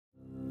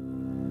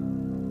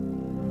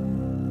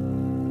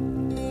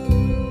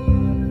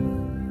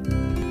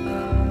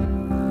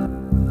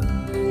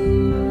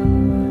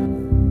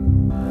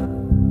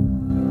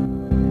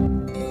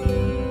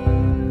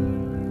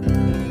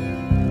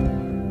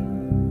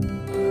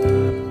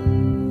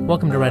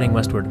Welcome to Writing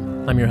Westward.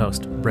 I'm your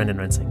host, Brendan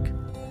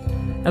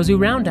Rensink. As we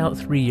round out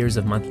 3 years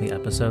of monthly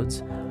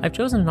episodes, I've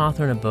chosen an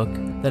author and a book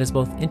that is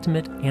both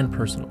intimate and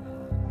personal.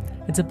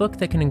 It's a book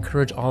that can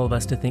encourage all of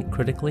us to think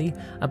critically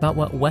about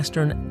what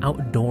Western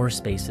outdoor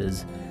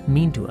spaces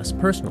mean to us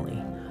personally,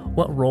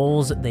 what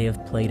roles they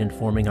have played in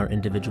forming our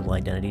individual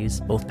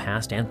identities, both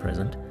past and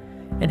present,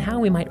 and how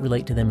we might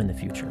relate to them in the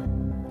future.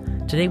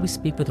 Today we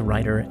speak with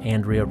writer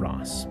Andrea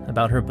Ross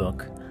about her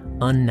book,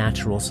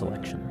 Unnatural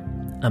Selection,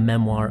 a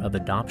memoir of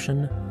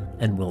adoption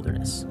and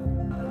wilderness.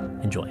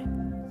 Enjoy.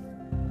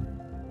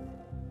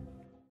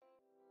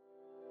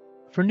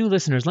 For new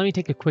listeners, let me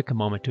take a quick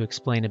moment to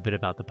explain a bit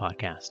about the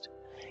podcast.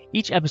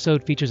 Each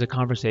episode features a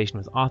conversation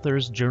with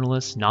authors,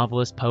 journalists,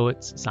 novelists,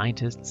 poets,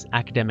 scientists,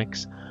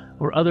 academics,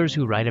 or others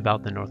who write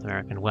about the North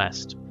American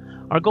West.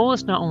 Our goal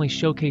is not only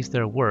showcase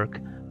their work,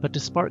 but to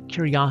spark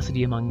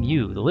curiosity among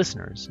you, the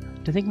listeners,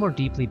 to think more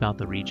deeply about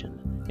the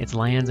region, its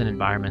lands and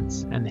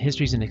environments, and the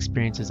histories and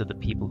experiences of the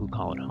people who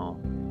call it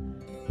home.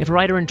 If a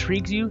writer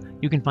intrigues you,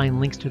 you can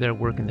find links to their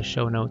work in the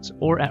show notes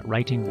or at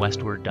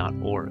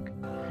writingwestward.org.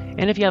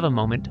 And if you have a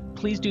moment,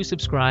 please do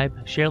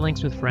subscribe, share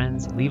links with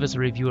friends, leave us a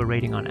review or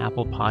rating on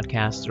Apple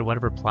Podcasts or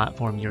whatever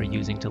platform you're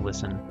using to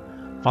listen.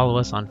 Follow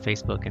us on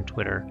Facebook and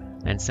Twitter,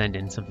 and send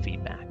in some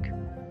feedback.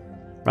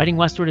 Writing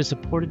Westward is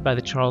supported by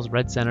the Charles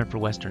Redd Center for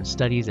Western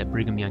Studies at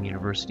Brigham Young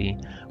University,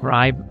 where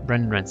I,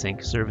 Brendan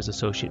Rensink, serve as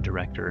Associate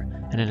Director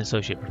and an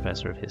Associate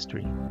Professor of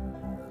History.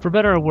 For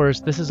better or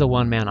worse, this is a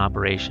one-man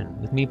operation,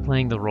 with me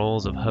playing the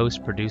roles of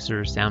host,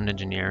 producer, sound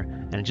engineer,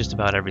 and just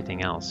about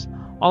everything else,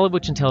 all of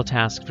which entail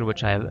tasks for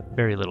which I have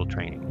very little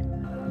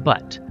training.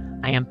 But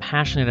I am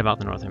passionate about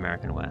the North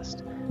American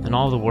West, and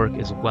all the work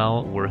is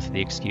well worth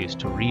the excuse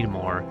to read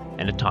more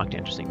and to talk to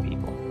interesting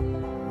people.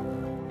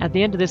 At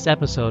the end of this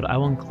episode, I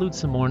will include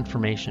some more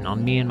information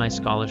on me and my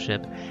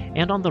scholarship,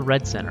 and on the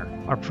Redd Center,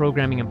 our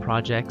programming and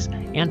projects,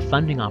 and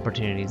funding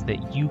opportunities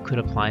that you could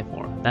apply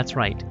for. That's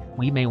right,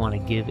 we may want to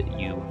give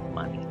you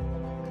money.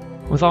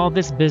 With all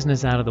this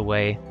business out of the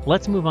way,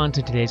 let's move on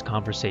to today's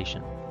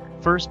conversation.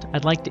 First,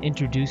 I'd like to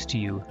introduce to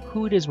you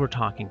who it is we're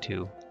talking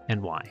to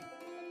and why.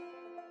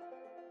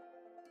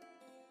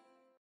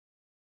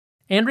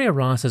 Andrea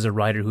Ross is a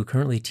writer who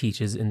currently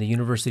teaches in the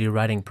University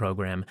Writing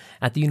Program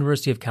at the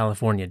University of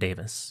California,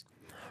 Davis.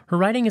 Her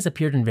writing has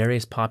appeared in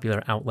various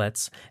popular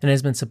outlets and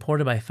has been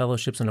supported by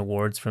fellowships and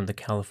awards from the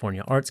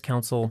California Arts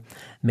Council,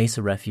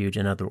 Mesa Refuge,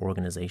 and other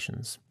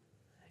organizations.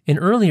 In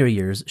earlier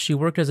years, she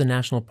worked as a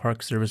National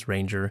Park Service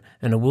ranger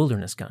and a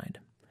wilderness guide.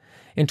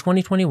 In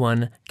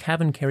 2021,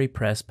 CavanKerry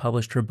Press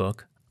published her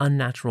book,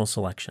 Unnatural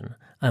Selection,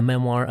 a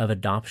memoir of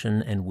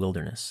adoption and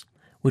wilderness,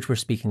 which we're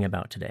speaking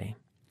about today.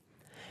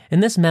 In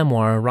this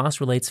memoir,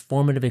 Ross relates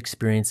formative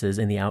experiences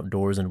in the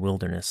outdoors and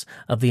wilderness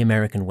of the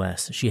American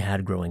West she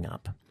had growing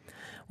up.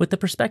 With the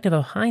perspective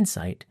of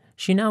hindsight,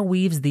 she now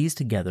weaves these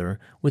together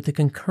with the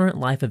concurrent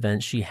life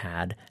events she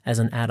had as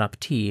an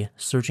adoptee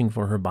searching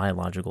for her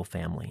biological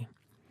family.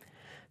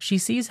 She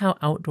sees how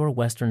outdoor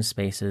Western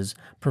spaces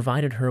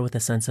provided her with a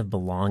sense of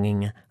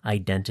belonging,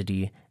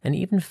 identity, and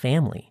even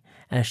family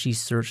as she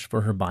searched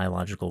for her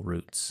biological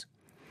roots.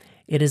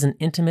 It is an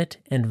intimate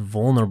and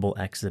vulnerable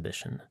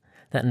exhibition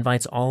that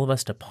invites all of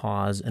us to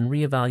pause and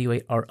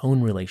reevaluate our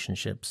own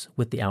relationships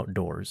with the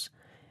outdoors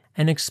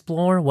and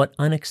explore what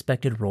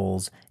unexpected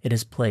roles it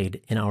has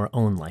played in our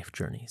own life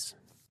journeys.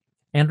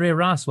 Andrea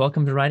Ross,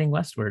 welcome to Writing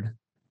Westward.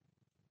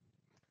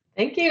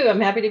 Thank you.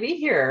 I'm happy to be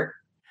here.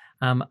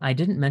 I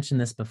didn't mention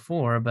this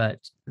before, but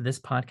this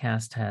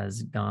podcast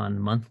has gone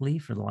monthly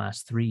for the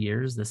last 3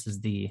 years. This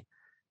is the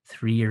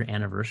 3-year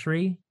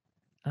anniversary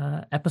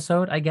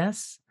episode, I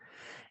guess.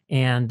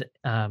 And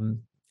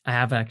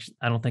I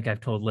don't think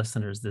I've told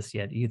listeners this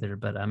yet either,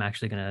 but I'm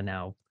actually going to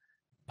now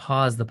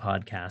pause the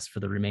podcast for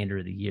the remainder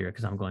of the year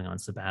because I'm going on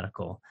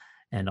sabbatical,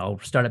 and I'll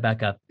start it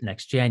back up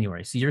next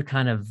January. So you're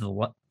kind of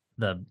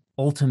the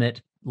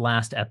ultimate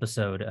last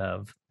episode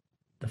of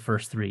the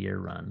first 3-year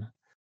run.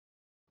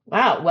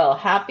 Wow. Well,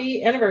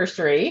 happy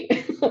anniversary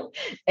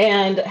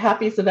and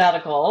happy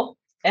sabbatical.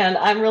 And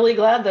I'm really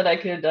glad that I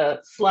could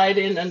slide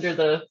in under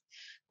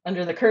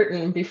the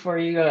curtain before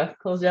you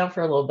close down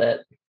for a little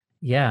bit.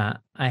 Yeah,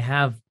 I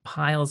have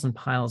piles and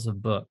piles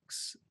of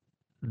books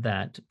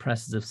that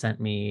presses have sent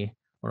me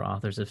or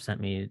authors have sent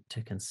me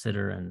to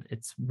consider, and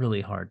it's really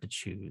hard to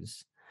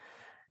choose.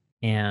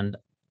 And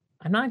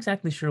I'm not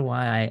exactly sure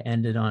why I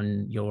ended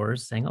on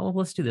yours, saying, oh,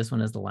 let's do this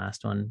one as the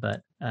last one.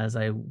 But as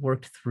I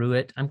worked through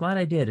it, I'm glad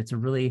I did. It's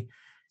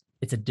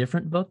a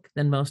different book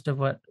than most of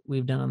what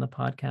we've done on the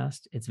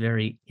podcast. It's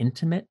very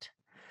intimate.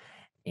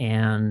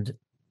 And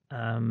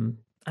I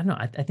don't know,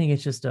 I think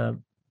it's just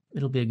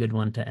it'll be a good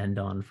one to end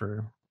on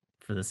for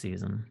the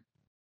season.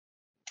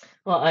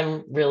 Well,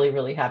 I'm really,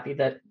 really happy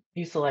that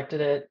you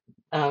selected it.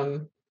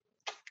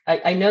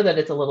 I know that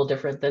it's a little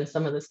different than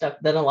some of the stuff,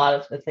 than a lot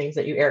of the things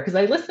that you air, because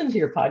I listened to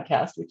your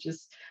podcast, which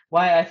is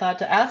why I thought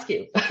to ask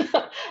you.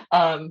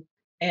 I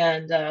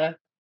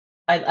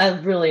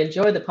really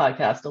enjoy the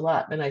podcast a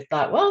lot. And I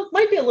thought, well, it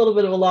might be a little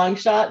bit of a long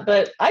shot,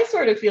 but I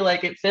sort of feel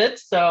like it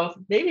fits. So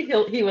maybe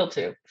he will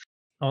too.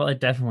 Well, it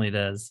definitely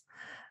does.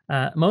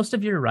 Most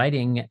of your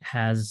writing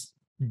has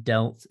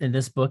dealt in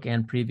this book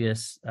and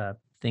previous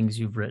things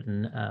you've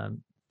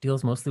written,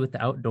 deals mostly with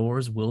the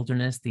outdoors,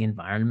 wilderness, the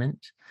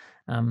environment.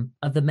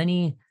 Of the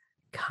many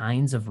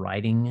kinds of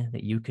writing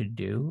that you could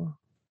do,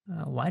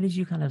 why did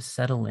you kind of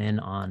settle in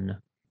on,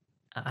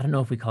 I don't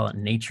know if we call it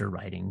nature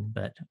writing,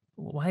 but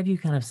why have you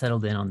kind of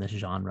settled in on this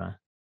genre?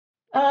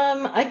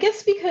 I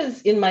guess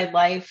because in my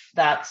life,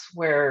 that's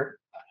where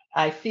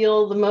I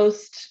feel the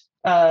most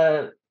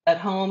at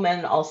home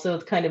and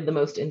also kind of the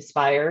most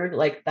inspired.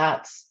 Like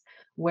that's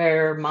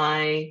where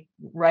my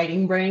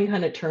writing brain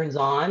kind of turns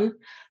on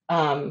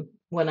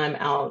when I'm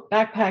out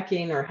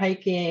backpacking or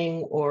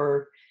hiking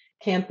or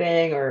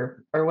camping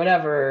or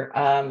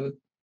whatever.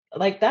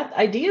 Like that,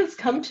 ideas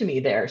come to me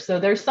there. So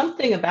there's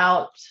something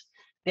about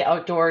the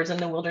outdoors and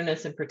the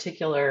wilderness in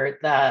particular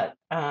that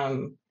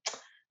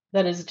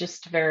that is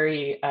just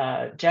very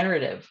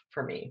generative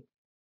for me.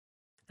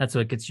 That's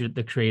what gets you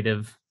the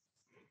creative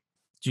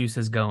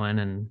juices going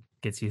and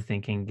gets you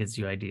thinking, gives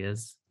you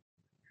ideas.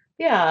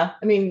 Yeah,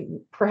 I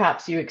mean,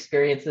 perhaps you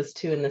experience this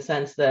too in the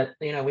sense that,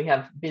 we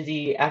have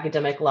busy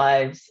academic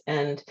lives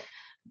and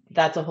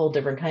that's a whole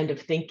different kind of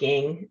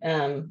thinking.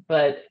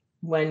 But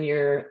when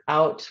you're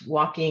out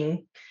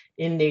walking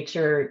in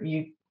nature,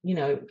 you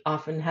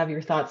often have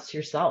your thoughts to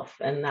yourself,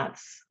 and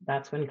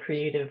that's when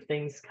creative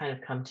things kind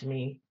of come to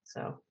me.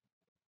 So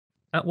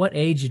At what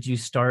age did you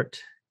start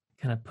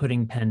kind of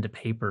putting pen to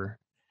paper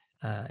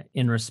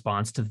in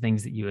response to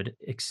things that you had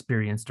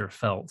experienced or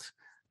felt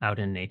out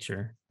in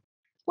nature?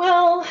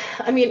 well,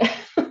 I mean,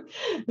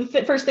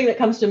 the first thing that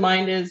comes to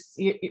mind is,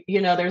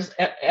 there's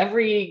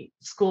every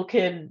school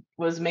kid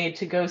was made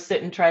to go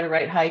sit and try to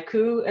write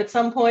haiku at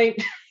some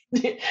point.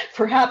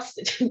 Perhaps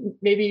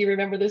maybe you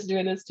remember this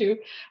doing this too.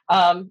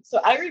 So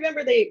I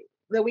remember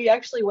that we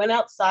actually went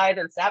outside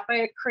and sat by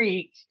a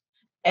creek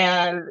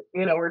and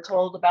we're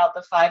told about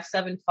the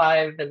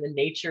 575 and the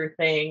nature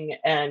thing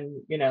and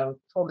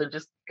told to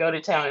just go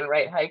to town and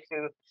write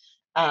haiku.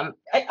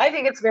 I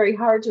think it's very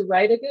hard to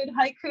write a good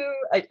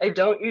haiku. I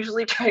don't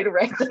usually try to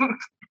write them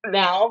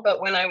now,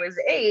 but when I was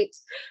 8,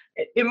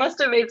 it must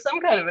have made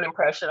some kind of an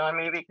impression on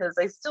me because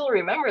I still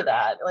remember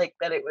that, like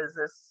that it was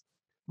this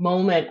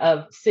moment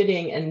of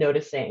sitting and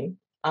noticing.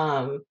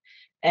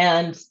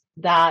 And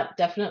that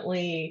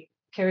definitely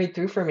carried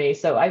through for me.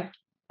 So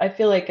I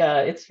feel like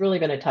it's really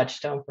been a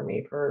touchstone for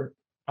me for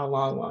a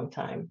long, long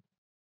time.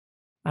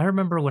 I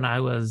remember when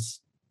I was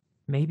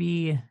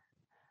maybe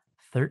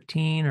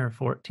 13 or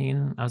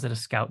 14, I was at a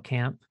scout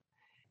camp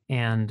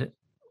and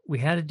we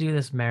had to do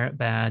this merit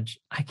badge.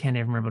 I can't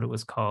even remember what it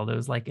was called. It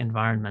was like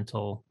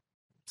environmental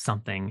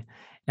something.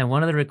 And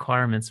one of the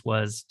requirements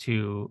was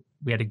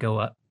we had to go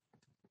up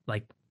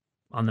like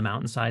on the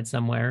mountainside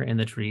somewhere in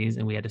the trees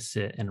and we had to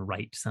sit and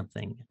write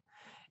something.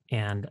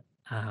 And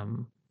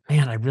man,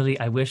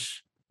 I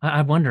wish,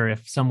 I wonder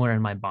if somewhere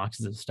in my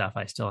boxes of stuff,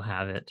 I still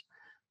have it.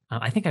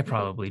 I think I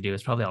probably do.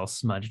 It's probably all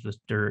smudged with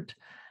dirt.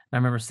 I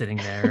remember sitting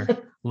there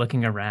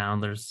looking around.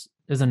 There's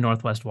in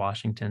Northwest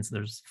Washington, so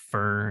there's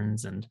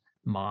ferns and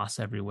moss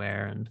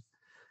everywhere. And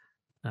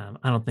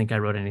I don't think I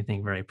wrote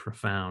anything very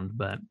profound,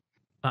 but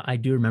I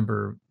do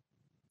remember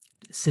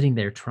sitting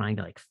there trying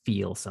to like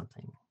feel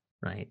something,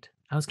 right?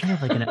 I was kind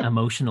of like an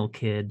emotional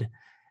kid.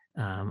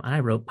 I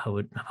wrote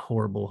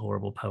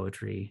horrible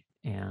poetry.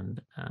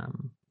 And I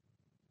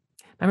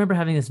remember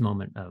having this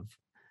moment of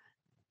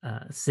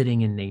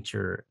sitting in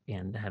nature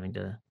and having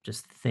to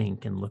just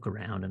think and look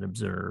around and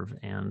observe.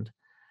 And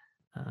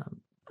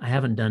I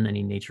haven't done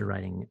any nature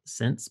writing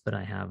since, but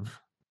I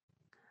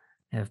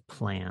have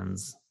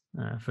plans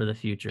for the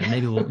future.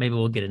 Maybe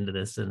we'll get into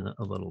this in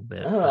a little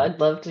bit. Oh, I'd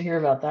love to hear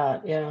about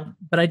that. Yeah.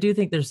 But I do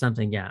think there's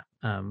something,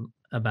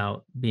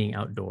 about being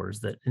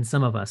outdoors that in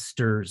some of us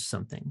stirs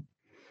something,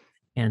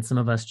 and some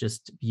of us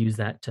just use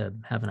that to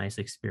have a nice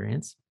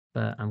experience.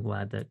 But I'm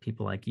glad that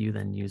people like you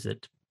then use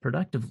it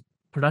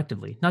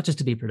productively, not just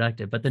to be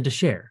productive, but then to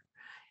share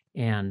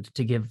and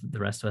to give the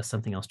rest of us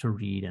something else to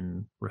read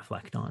and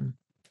reflect on.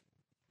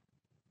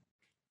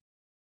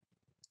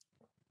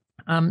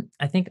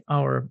 I think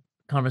our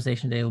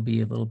conversation today will be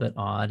a little bit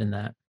odd in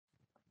that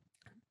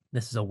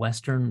this is a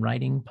Western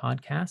writing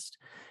podcast.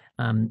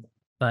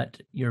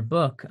 But your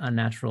book,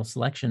 Unnatural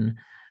Selection,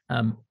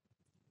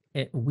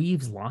 it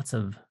weaves lots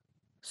of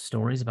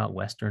stories about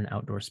Western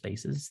outdoor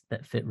spaces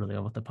that fit really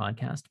well with the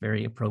podcast,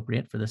 very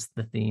appropriate for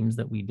the themes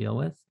that we deal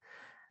with.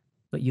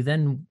 But you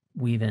then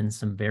weave in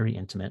some very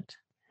intimate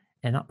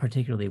and not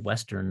particularly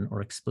Western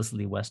or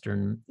explicitly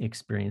Western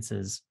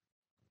experiences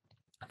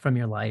from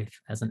your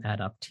life as an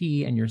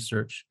adoptee and your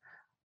search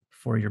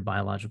for your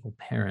biological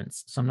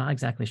parents. So I'm not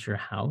exactly sure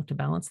how to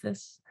balance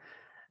this.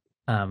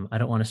 I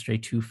don't want to stray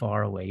too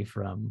far away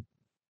from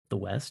the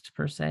West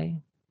per se,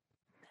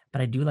 but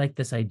I do like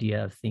this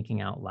idea of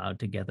thinking out loud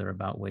together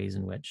about ways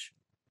in which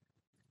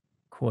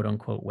quote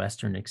unquote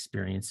Western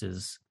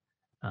experiences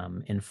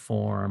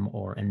inform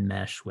or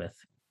enmesh with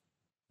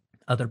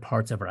other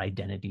parts of our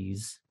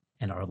identities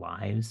and our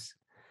lives.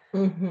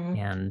 Mm-hmm.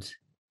 And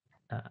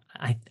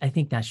I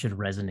think that should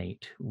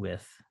resonate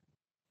with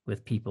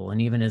with people. And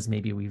even as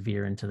maybe we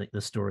veer into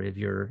the story of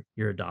your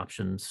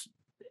adoptions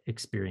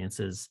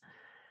experiences,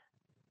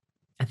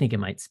 I think it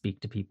might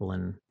speak to people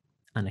in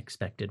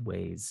unexpected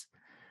ways.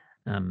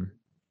 I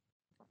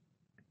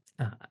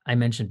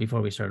mentioned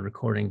before we started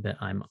recording that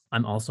I'm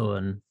also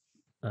an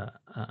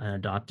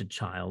adopted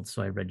child,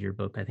 so I read your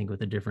book, I think,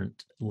 with a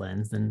different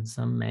lens than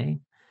some may.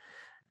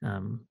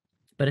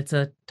 But it's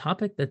a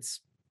topic that's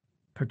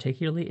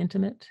particularly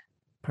intimate,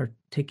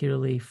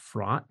 particularly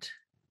fraught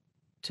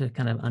to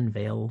kind of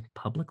unveil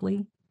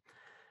publicly.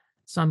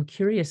 So I'm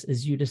curious,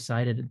 as you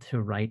decided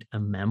to write a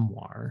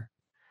memoir,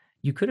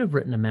 you could have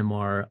written a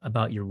memoir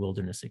about your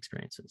wilderness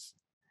experiences.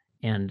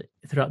 And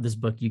throughout this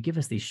book, you give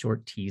us these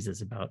short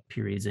teases about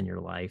periods in your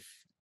life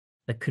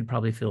that could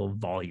probably fill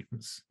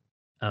volumes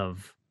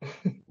of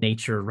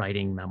nature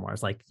writing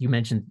memoirs. Like you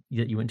mentioned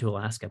that you went to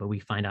Alaska, but we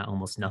find out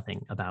almost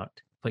nothing about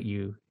what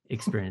you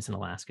experienced in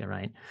Alaska,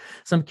 right?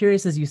 So I'm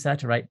curious, as you sat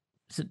to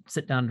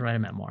sit down to write a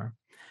memoir,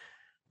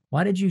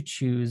 why did you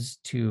choose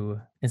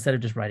to, instead of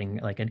just writing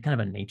like a kind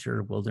of a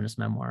nature wilderness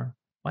memoir,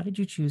 why did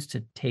you choose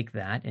to take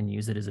that and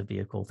use it as a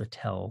vehicle to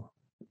tell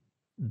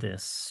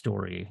this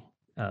story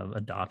of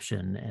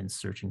adoption and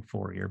searching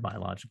for your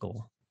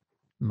biological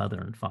mother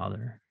and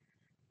father?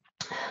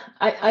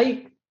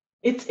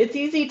 It's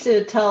easy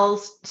to tell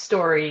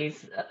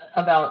stories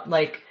about,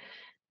 like,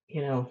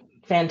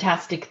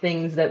 fantastic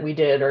things that we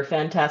did or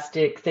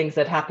fantastic things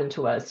that happened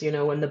to us,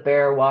 when the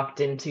bear walked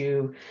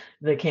into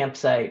the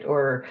campsite,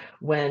 or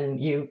when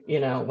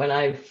when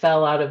I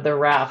fell out of the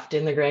raft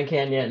in the Grand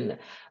Canyon.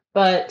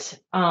 But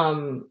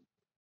in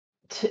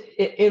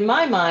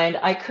my mind,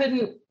 I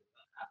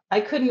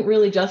couldn't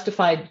really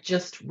justify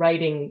just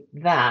writing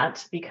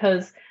that,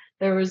 because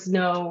there was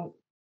no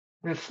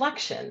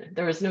reflection,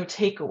 there was no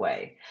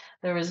takeaway,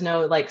 there was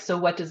no, like, so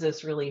what does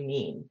this really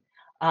mean?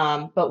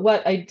 But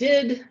what I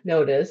did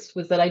notice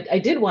was that I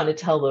did want to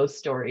tell those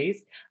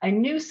stories. I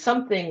knew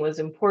something was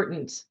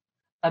important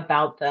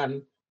about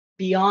them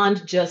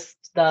beyond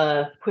just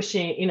the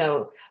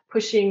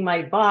pushing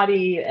my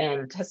body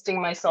and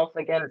testing myself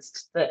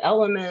against the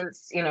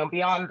elements,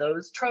 beyond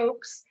those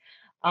tropes.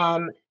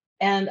 Um,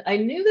 and I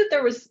knew that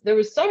there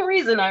was some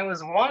reason I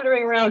was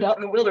wandering around out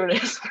in the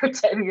wilderness for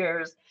 10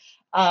 years.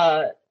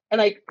 And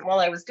while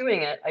I was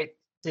doing it, I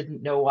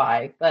didn't know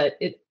why, but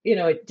it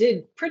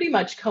did pretty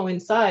much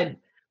coincide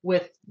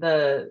with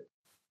the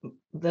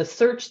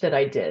search that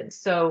I did.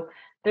 So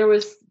there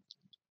was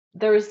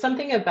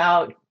something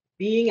about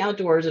being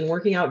outdoors and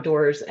working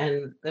outdoors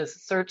and the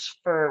search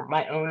for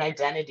my own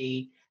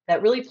identity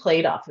that really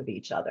played off of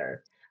each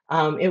other.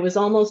 It was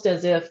almost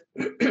as if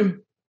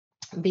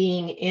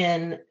being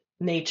in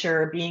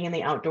nature, being in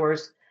the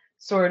outdoors,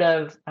 sort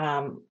of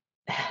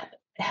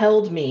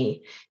held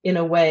me in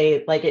a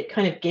way, like it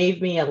kind of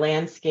gave me a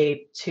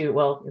landscape to,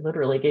 well, it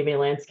literally gave me a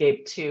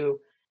landscape to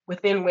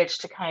within which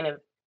to kind of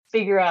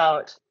figure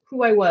out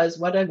who I was,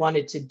 what I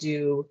wanted to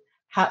do.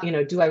 How,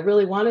 do I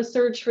really want to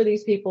search for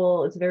these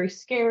people? It's very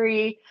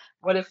scary.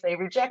 What if they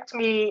reject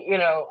me?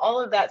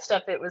 All of that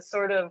stuff. It was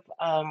sort of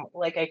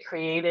like I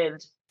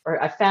created,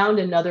 or I found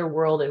another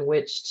world in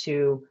which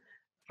to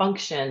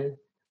function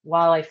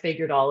while I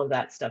figured all of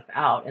that stuff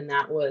out. And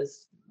that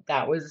was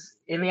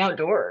in the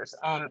outdoors,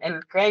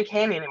 and Grand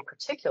Canyon in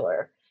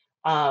particular.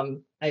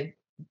 I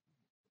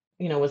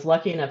was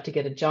lucky enough to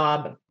get a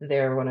job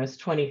there when I was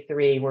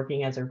 23,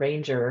 working as a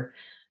ranger,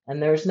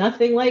 and there's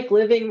nothing like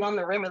living on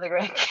the rim of the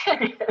Grand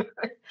Canyon.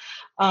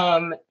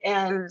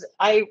 And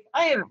I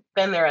had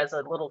been there as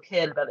a little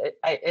kid, but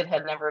it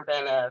had never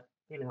been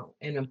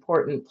an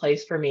important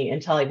place for me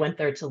until I went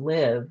there to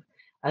live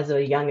as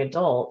a young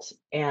adult.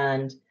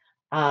 And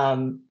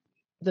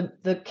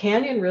the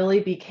canyon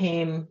really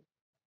became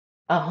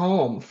a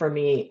home for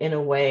me in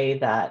a way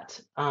that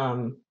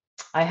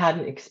I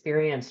hadn't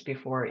experienced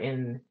before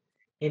in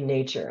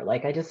nature.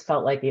 Like, I just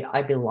felt like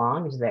I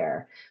belonged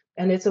there.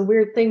 And it's a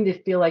weird thing to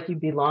feel like you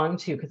belong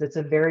to, because it's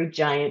a very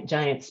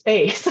giant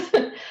space.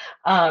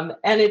 And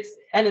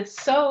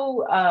it's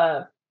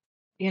so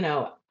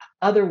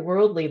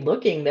otherworldly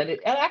looking that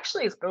it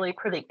actually is really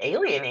pretty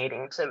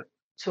alienating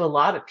to a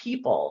lot of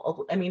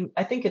people. I mean,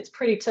 I think it's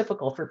pretty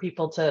typical for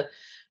people to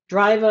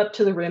drive up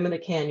to the rim of the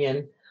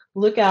canyon,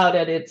 look out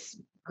at its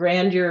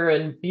grandeur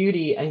and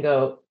beauty, and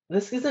go,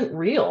 this isn't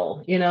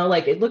real.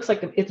 Like, it looks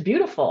like it's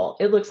beautiful,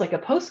 it looks like a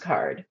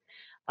postcard.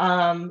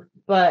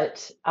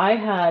 But I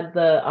had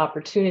the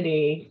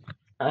opportunity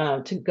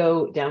to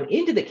go down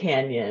into the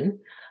canyon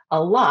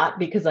a lot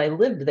because I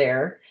lived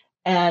there,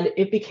 and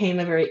it became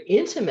a very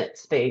intimate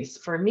space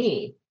for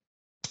me.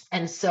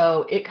 And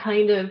so it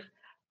kind of,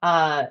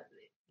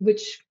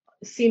 which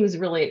seems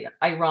really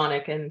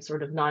ironic and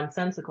sort of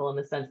nonsensical in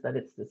the sense that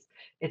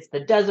it's the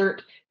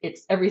desert,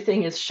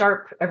 everything is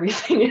sharp,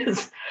 everything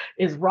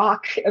is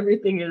rock,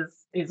 everything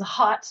is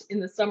hot in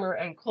the summer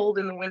and cold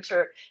in the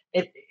winter.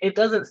 It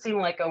doesn't seem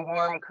like a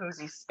warm,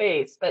 cozy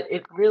space, but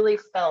it really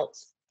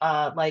felt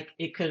like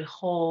it could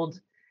hold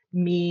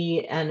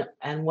me and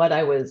what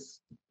I was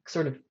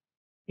sort of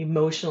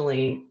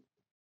emotionally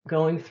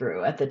going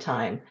through at the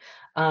time.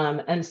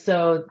 And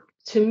so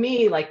to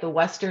me, like the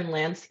Western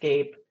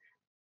landscape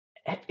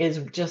is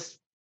just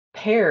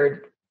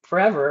paired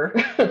forever,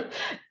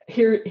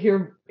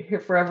 here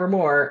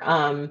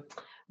forevermore,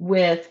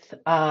 with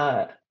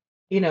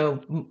you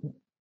know,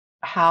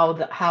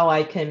 how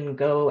I can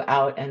go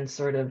out and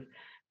sort of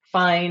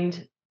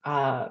find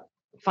uh,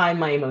 find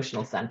my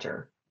emotional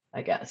center,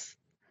 I guess.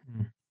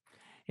 Mm.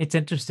 It's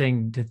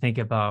interesting to think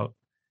about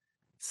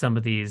some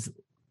of these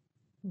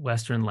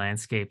Western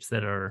landscapes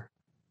that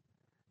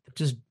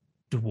just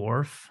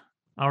dwarf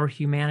our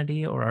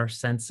humanity or our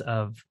sense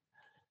of,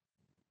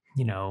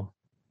 you know,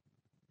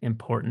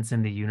 importance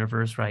in the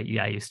universe, right?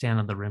 Yeah, you stand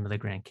on the rim of the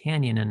Grand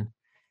Canyon, and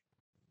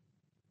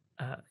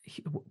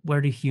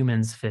where do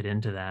humans fit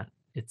into that?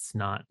 It's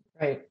not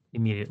Right.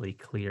 immediately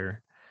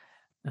clear.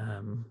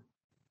 Um,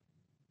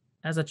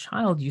 as a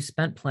child, you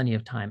spent plenty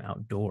of time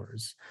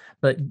outdoors,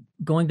 but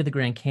going to the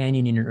Grand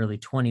Canyon in your early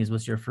 20s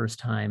was your first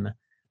time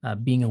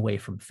being away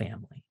from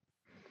family.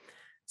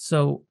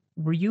 So,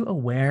 were you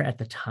aware at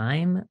the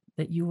time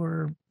that you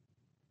were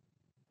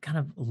kind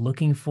of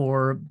looking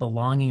for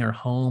belonging or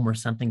home or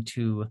something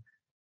to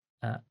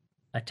uh,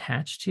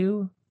 attach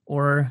to?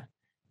 Or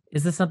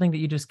is this something that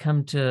you just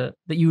come to,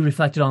 that you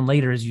reflected on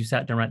later as you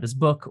sat down to write this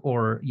book,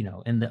 or, you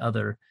know, in the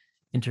other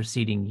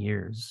interceding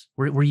years?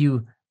 Were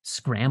you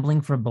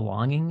scrambling for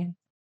belonging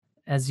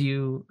as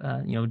you,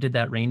 you know, did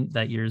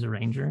that year as a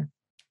ranger?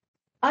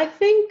 I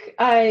think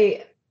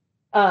I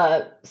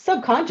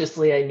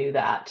subconsciously I knew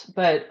that,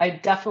 but I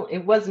definitely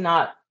it was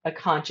not a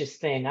conscious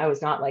thing. I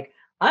was not like,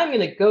 I'm going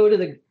to go to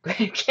the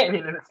Grand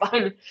Canyon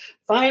and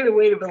find a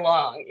way to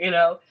belong.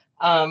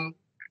 Um,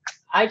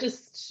 I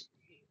just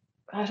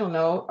I don't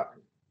know.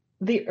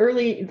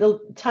 The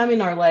time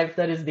in our life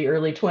that is the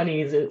early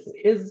 20s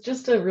is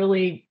just a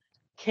really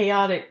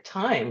chaotic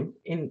time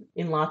in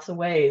lots of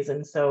ways,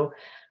 and so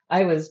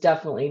I was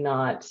definitely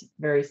not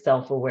very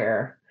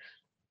self-aware,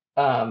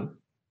 um,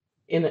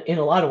 in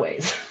a lot of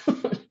ways.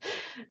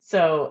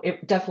 So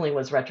it definitely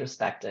was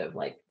retrospective,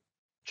 like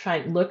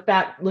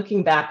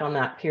looking back on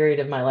that period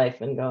of my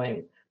life and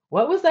going,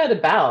 what was that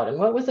about? And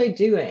what was I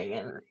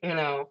doing?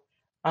 And,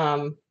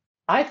 um,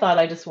 I thought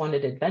I just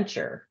wanted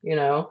adventure,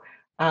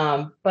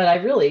 but I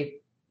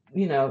really,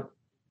 you know,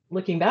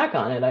 looking back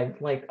on it, I'm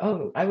like,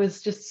 oh, I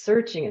was just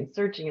searching and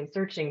searching and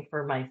searching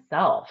for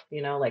myself,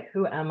 like,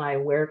 who am I?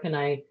 Where can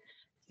I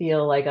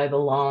feel like I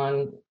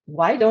belong?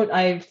 Why don't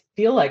I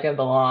feel like I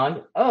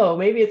belong? Oh,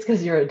 maybe it's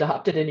because you're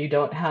adopted and you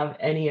don't have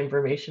any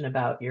information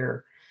about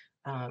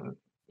um,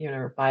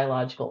 your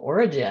biological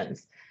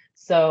origins.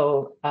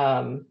 So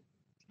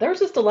there was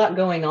just a lot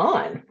going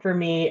on for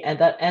me,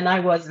 and I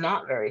was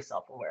not very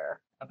self-aware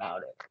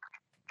about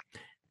it.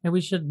 And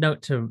we should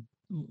note to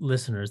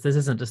listeners, this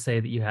isn't to say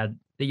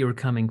that you were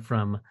coming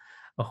from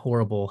a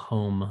horrible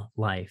home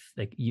life.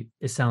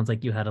 It sounds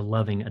like you had a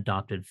loving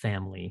adopted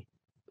family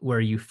where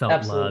you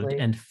felt loved Absolutely.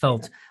 and Yeah.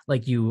 felt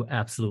like you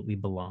absolutely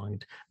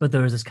belonged. But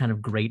there was this kind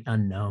of great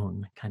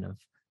unknown kind of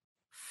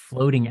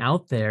floating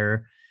out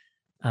there,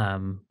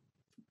 um,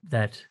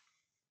 that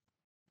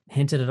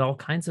hinted at all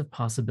kinds of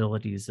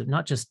possibilities,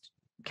 not just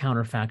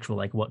counterfactual,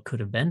 like what could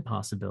have been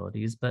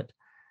possibilities, but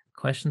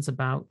questions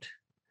about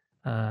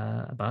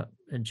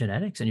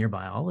genetics and your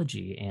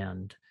biology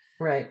and,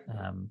 Right.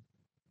 um,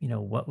 you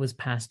know, what was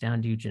passed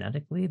down to you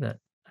genetically. But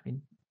I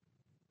mean,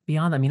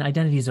 beyond that, I mean,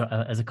 identities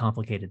are as a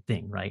complicated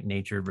thing, right?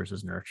 Nature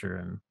versus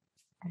nurture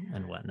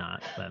and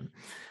whatnot.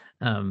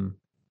 Um,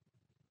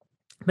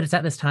 but it's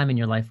at this time in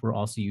your life where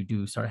also you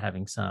do start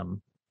having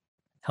some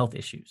health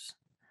issues,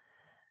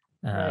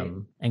 Right.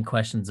 and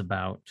questions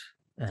about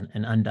an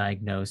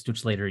undiagnosed,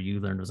 which later you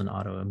learned was an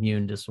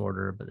autoimmune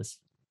disorder, but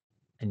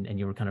and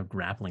you were kind of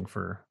grappling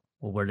for,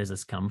 well, where does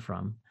this come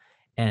from?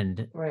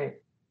 And Right.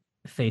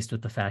 faced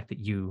with the fact that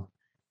you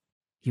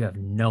have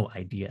no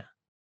idea.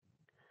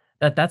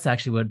 That's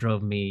actually what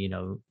drove me, you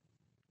know,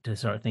 to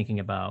start thinking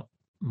about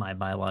my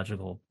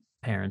biological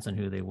parents and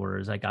who they were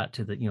as I got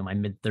to my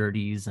mid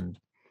 30s. And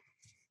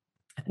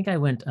I think I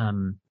went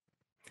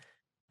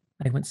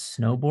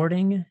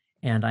snowboarding,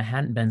 and I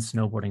hadn't been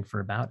snowboarding for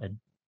about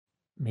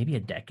maybe a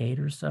decade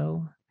or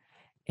so.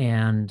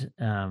 And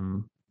I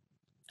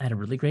had a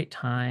really great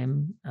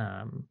time.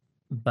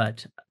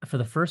 But for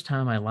the first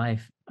time in my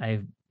life,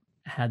 I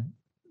had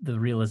the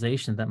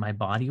realization that my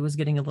body was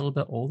getting a little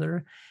bit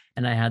older.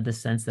 And I had the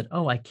sense that,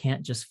 oh, I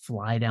can't just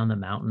fly down the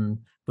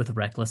mountain with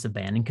reckless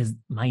abandon because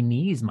my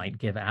knees might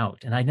give out.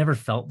 And I never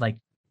felt like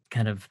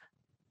kind of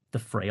the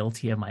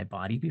frailty of my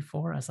body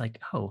before. I was like,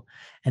 oh,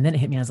 and then it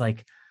hit me. I was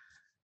like,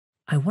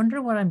 I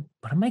wonder what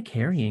am I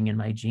carrying in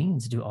my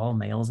genes? Do all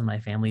males in my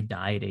family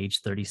die at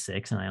age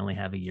 36 and I only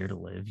have a year to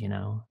live, you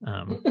know?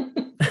 But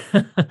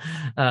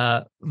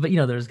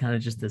there's kind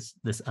of just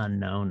this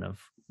unknown of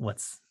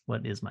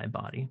what is my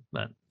body,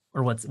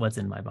 or what's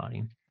in my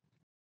body.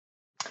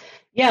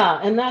 Yeah,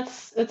 and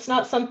it's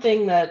not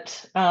something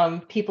that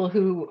people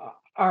who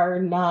are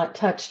not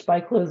touched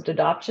by closed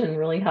adoption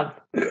really have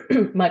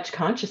much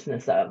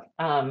consciousness of.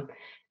 And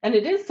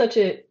it is such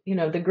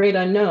the great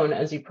unknown,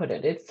 as you put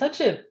it. It's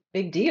such a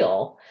big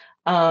deal,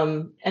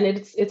 and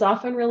it's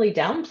often really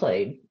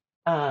downplayed.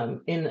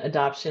 in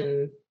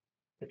adoption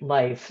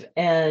life.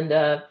 And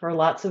for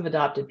lots of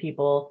adopted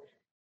people,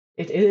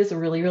 it is a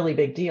really, really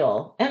big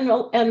deal.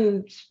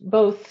 And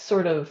both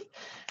sort of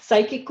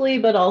psychically,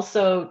 but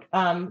also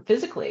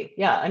physically.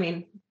 Yeah. I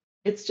mean,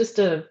 it's just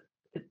a,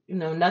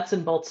 nuts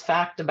and bolts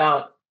fact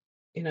about,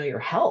 your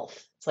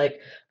health. It's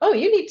like, oh,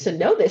 you need to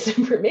know this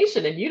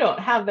information and you don't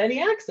have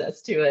any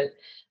access to it.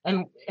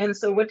 And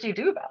so what do you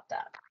do about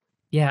that?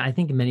 Yeah, I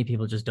think many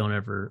people just don't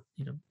ever,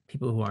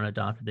 people who aren't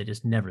adopted, they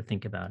just never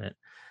think about it.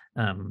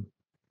 Um,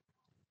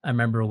 I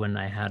remember when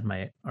I had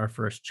our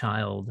first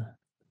child,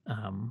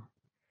 um,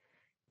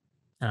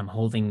 and I'm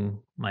holding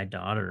my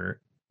daughter,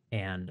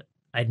 and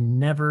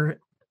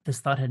this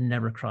thought had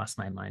never crossed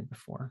my mind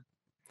before.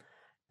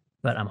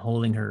 But I'm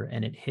holding her,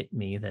 and it hit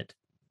me that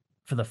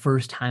for the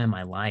first time in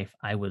my life,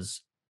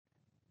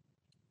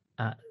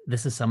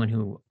 this is someone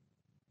who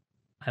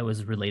I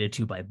was related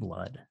to by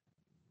blood.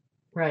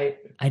 Right.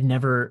 I'd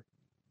never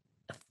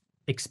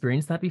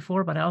experienced that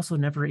before, but I also it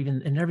never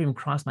even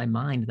crossed my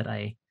mind that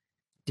I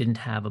didn't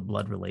have a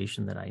blood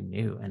relation that I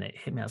knew. And it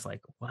hit me. I was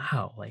like,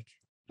 wow, like.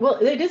 Well,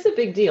 it is a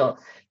big deal.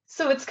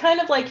 So it's kind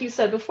of like you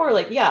said before,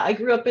 like, yeah, I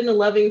grew up in a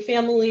loving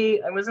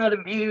family. I was not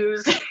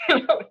abused,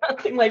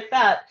 nothing like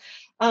that.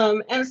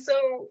 And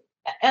so,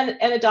 and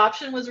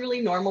adoption was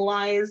really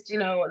normalized.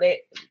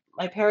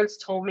 My parents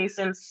told me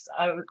since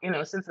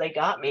since they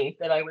got me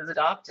that I was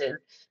adopted.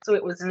 So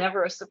it was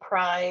never a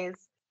surprise.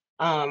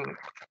 Um,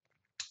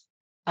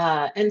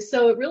 and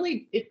so it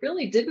really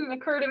didn't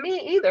occur to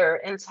me either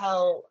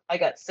until I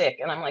got sick,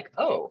 and I'm like,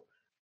 oh,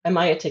 am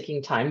I a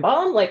ticking time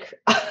bomb? Like,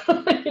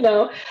 you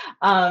know,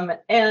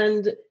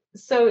 and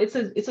so it's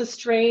a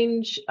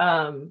strange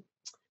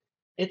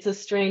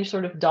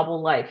sort of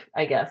double life,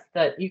 I guess,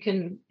 that you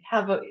can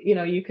have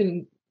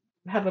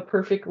a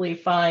perfectly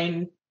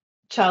fine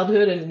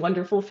childhood and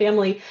wonderful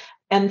family,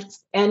 and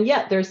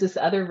yet there's this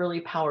other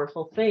really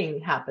powerful thing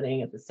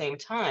happening at the same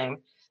time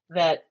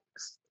that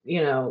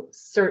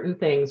certain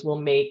things will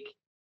make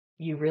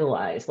you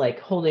realize, like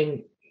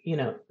holding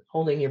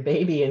your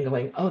baby and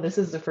going, oh, this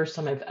is the first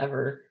time I've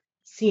ever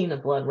seen a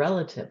blood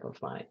relative of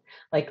mine.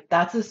 Like,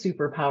 that's a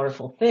super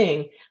powerful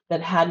thing that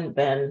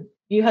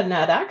you hadn't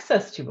had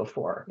access to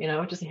before.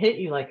 It just hit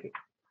you like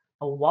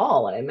a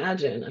wall, I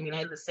imagine. I mean, I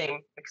had the same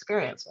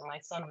experience when my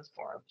son was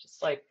born.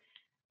 Just like,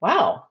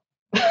 wow.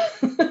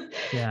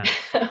 Yeah.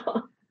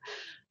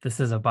 This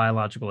is a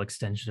biological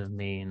extension of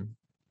me, and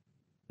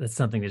that's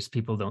something that just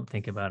people don't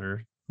think about,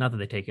 or not that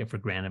they take it for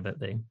granted, but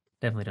they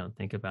definitely don't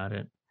think about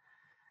it.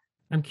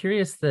 I'm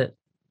curious that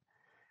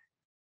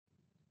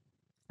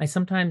I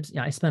spend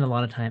a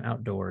lot of time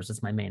outdoors.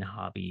 It's my main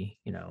hobby,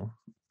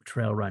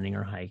 trail running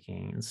or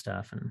hiking and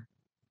stuff. And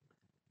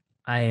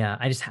I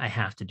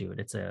have to do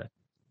it.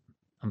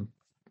 I'm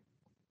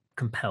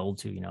compelled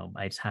to,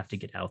 I just have to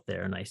get out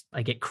there, and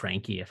I get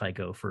cranky if I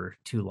go for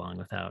too long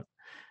without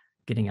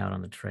getting out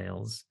on the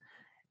trails.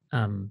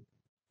 And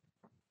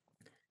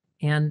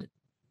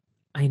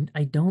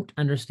I don't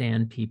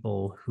understand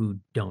people who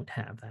don't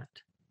have that,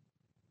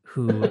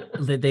 who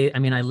I live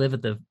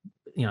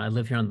I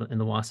live here in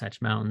the Wasatch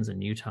Mountains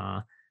in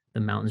Utah. The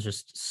mountains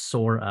just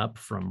soar up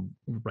from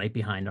right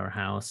behind our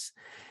house.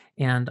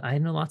 And I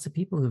know lots of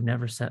people who've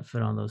never set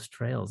foot on those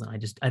trails. And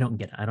I don't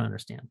get it. I don't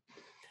understand.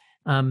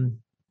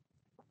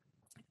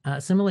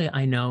 Similarly,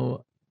 I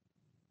know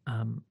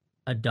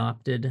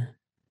adopted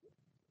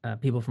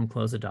people from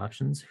closed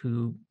adoptions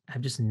who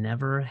have just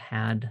never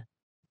had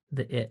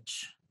the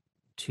itch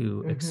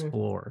to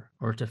explore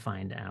or to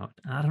find out.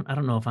 I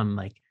don't know if I'm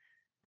like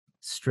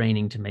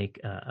straining to make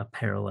a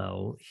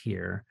parallel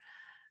here,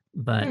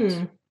 but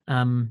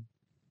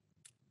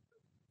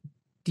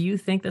do you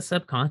think that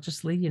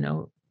subconsciously,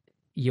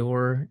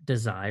 your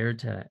desire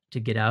to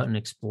get out and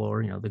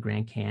explore, the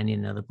Grand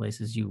Canyon and other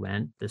places you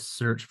went, the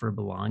search for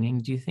belonging,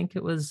 do you think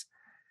it was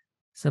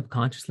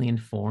subconsciously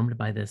informed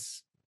by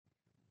this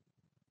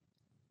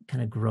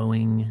kind of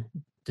growing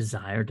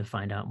desire to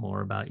find out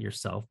more about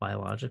yourself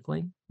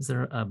biologically? Is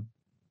there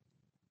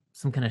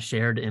some kind of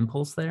shared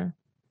impulse there?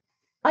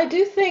 I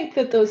do think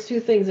that those two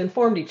things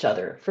informed each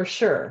other for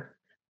sure.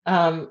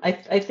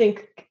 I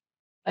think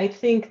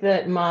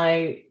that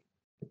my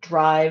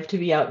drive to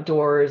be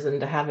outdoors and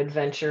to have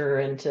adventure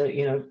and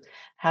to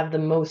have the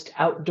most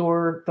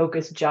outdoor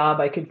focused job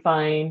I could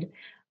find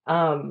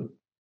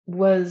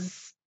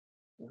was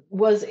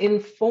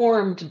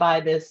informed by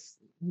this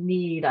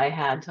need I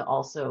had to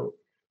also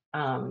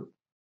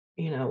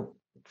you know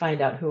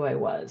find out who I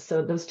was.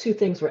 So those two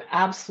things were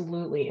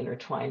absolutely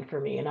intertwined for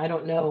me, and I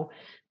don't know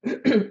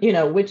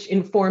which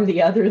informed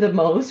the other the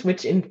most,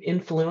 which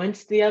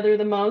influenced the other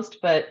the most,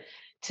 but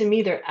to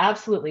me they're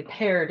absolutely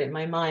paired in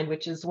my mind,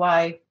 which is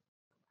why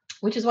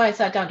I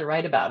sat down to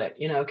write about it,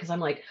 because I'm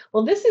like,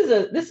 well, this is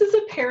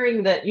a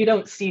pairing that you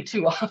don't see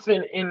too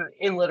often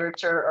in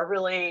literature,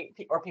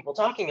 or people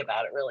talking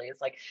about it. Really,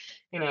 it's like,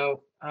 when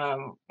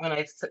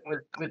I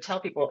would tell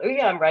people, oh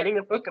yeah, I'm writing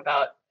a book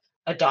about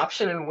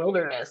adoption and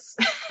wilderness,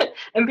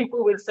 and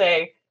people would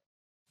say,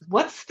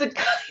 what's the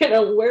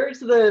where's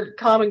the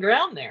common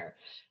ground there?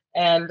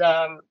 And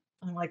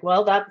I'm like,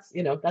 well, that's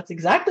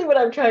exactly what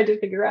I'm trying to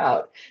figure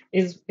out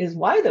is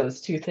why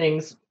those two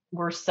things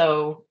were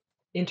so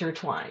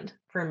intertwined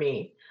for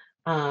me.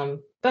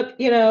 But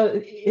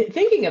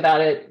thinking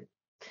about it,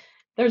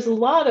 there's a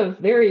lot of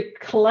very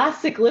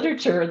classic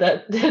literature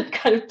that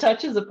kind of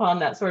touches upon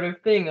that sort of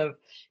thing of,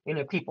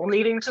 people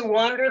needing to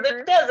wander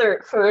the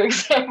desert, for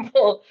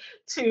example,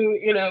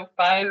 to,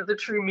 find the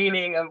true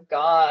meaning of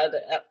God,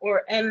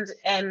 and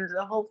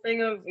the whole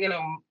thing of,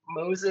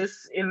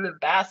 Moses in the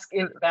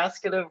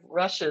basket of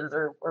rushes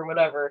or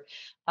whatever.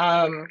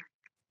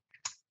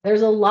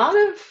 There's a lot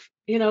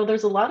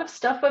of,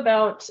 stuff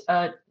about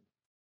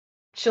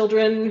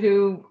children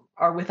who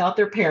are without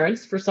their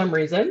parents for some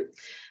reason,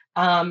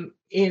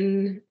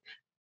 in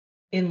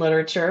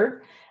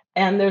literature,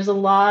 and there's a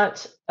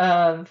lot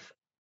of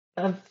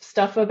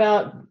stuff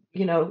about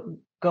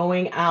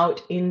going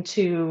out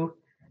into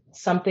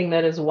something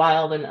that is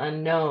wild and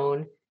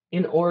unknown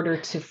in order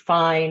to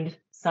find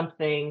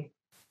something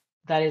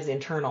that is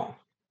internal.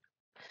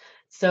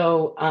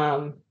 So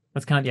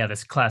that's kind of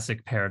this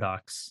classic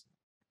paradox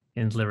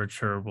in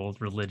literature, world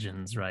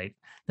religions, right?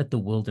 That the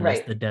wilderness,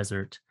 right. the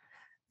desert,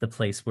 the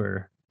place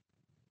where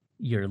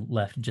you're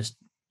left just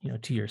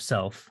to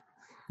yourself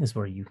is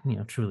where you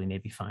truly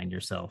maybe find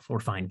yourself or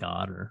find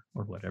God or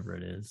whatever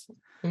it is.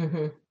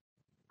 Mm-hmm.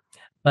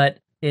 But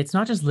it's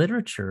not just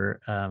literature.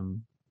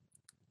 And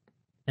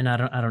I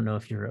don't know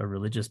if you're a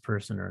religious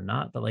person or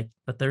not,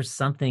 but there's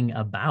something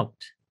about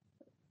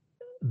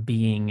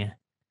being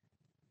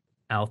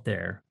out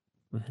there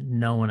with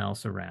no one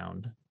else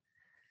around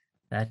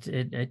that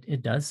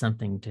it does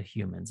something to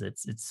humans.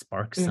 It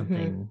sparks Mm-hmm.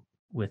 something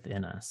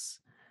within us.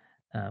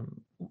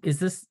 Is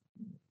this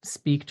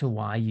speak to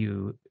why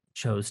you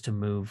chose to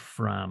move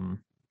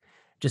from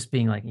just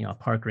being a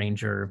park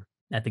ranger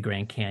at the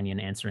Grand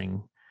Canyon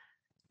answering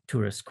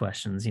tourist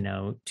questions,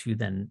 to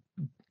then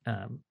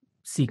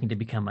seeking to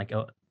become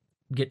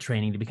get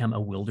training to become a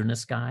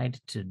wilderness guide,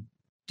 to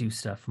do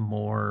stuff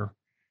more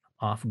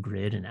off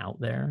grid and out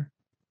there?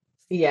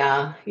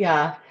 Yeah.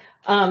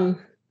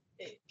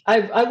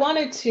 I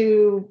wanted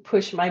to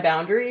push my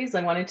boundaries.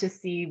 I wanted to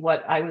see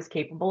what I was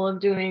capable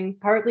of doing,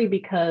 partly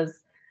because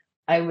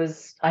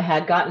I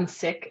had gotten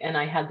sick and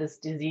I had this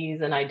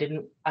disease, and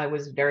I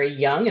was very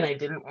young and I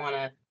didn't want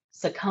to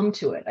succumb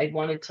to it. I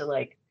wanted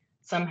to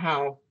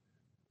somehow,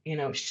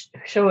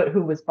 show it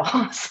who was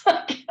boss,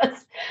 I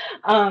guess.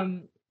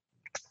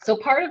 So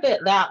part of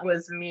it, that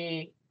was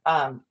me,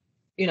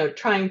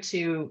 trying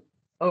to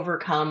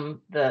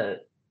overcome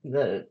the,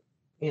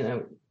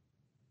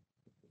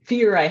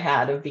 fear I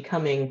had of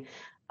becoming,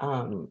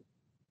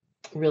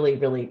 really,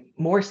 really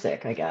more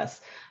sick, I guess.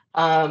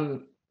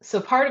 So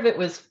part of it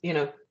was,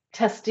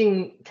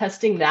 testing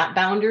that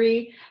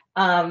boundary.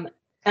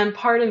 And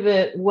part of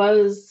it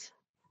was,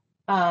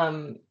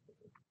 I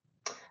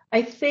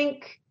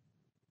think,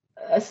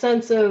 a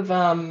sense of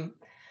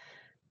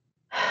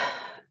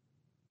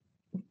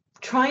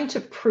trying to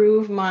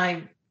prove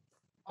my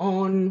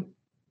own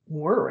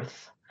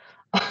worth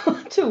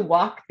to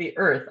walk the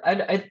earth.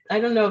 I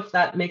don't know if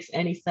that makes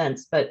any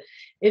sense, but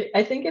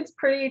I think it's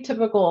pretty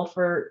typical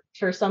for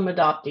some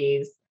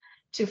adoptees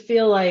to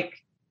feel like,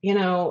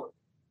 to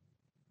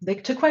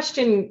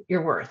question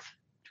your worth,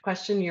 to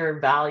question your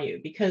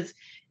value, because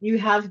you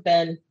have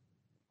been,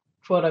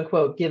 quote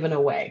unquote, given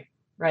away,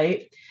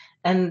 right?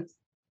 And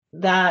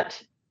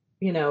that,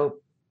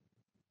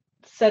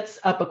 sets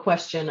up a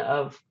question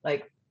of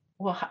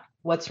well,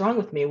 what's wrong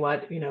with me?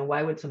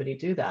 Why would somebody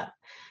do that?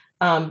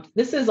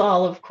 This is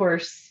all, of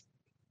course,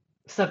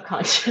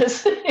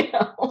 subconscious.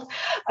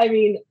 I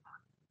mean,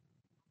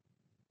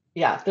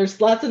 yeah, there's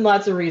lots and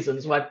lots of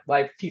reasons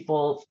why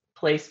people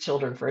place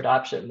children for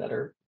adoption that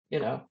are,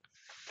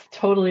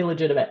 totally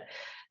legitimate.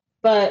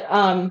 But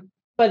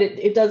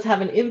it does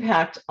have an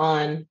impact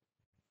on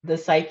the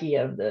psyche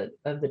of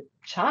the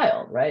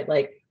child, right?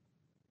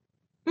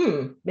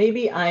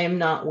 Maybe I am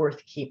not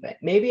worth keeping.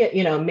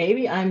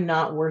 Maybe I'm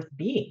not worth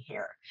being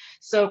here.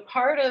 So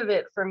part of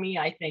it for me,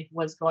 I think,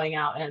 was going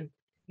out and,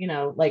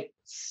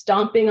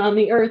 stomping on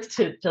the earth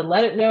to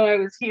let it know I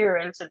was here,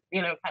 and to,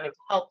 kind of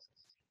help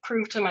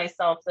prove to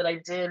myself that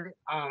I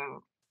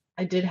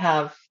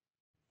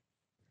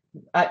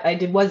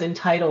was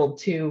entitled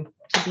to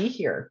be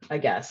here, I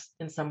guess,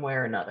 in some way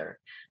or another.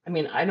 I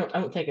mean, I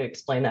don't think I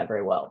explained that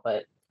very well,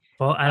 but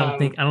I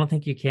don't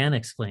think you can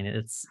explain it.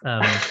 It's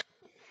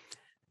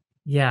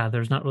yeah,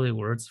 there's not really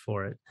words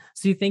for it.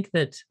 So you think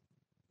that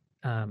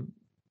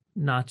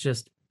not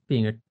just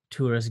being a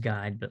tourist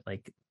guide, but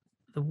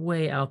the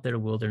way out there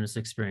wilderness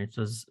experience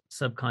was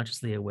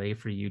subconsciously a way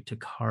for you to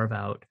carve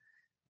out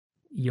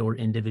your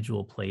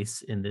individual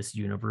place in this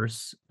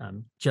universe,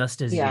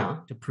 just as you,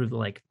 to prove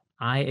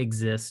I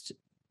exist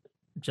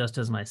just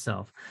as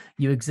myself.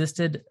 You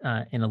existed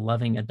in a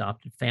loving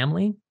adopted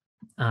family,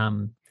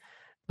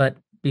 but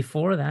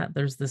before that,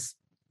 there's this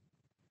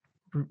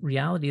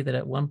reality that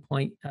at one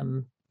point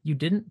you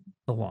didn't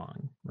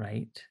belong,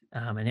 right?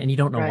 And you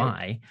don't know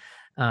why.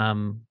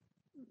 And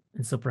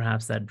so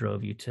perhaps that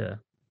drove you to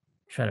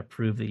try to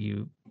prove that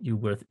you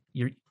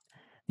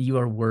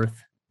are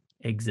worth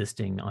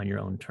existing on your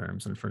own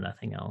terms and for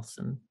nothing else.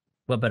 And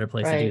what better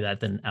place to do Right. that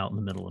than out in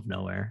the middle of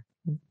nowhere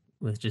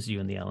with just you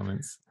and the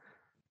elements?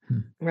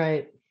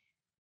 Right.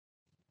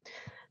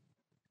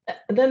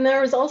 Then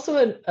there was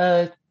also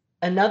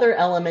another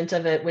element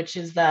of it, which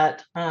is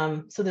that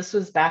so this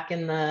was back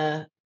in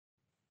the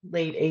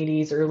late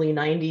 80s, early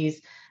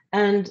 90s,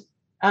 and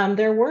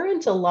there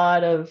weren't a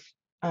lot of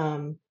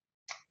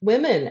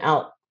women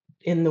out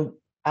in the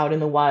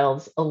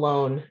wilds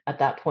alone at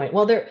that point.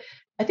 Well,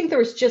 I think there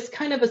was just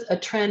kind of a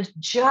trend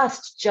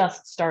just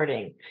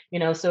starting,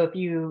 so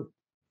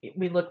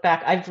we look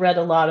back, I've read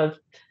a lot of,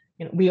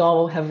 we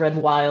all have read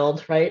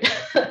Wild, right?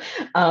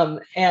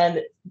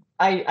 And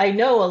I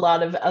know a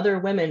lot of other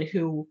women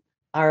who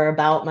are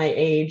about my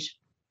age,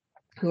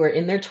 who are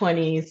in their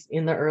 20s,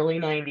 in the early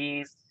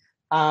 90s,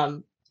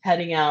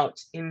 heading out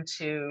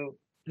into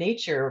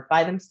nature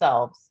by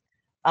themselves.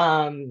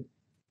 And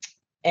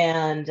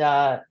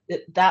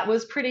that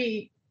was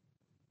pretty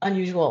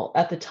unusual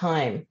at the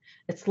time.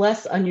 It's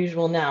less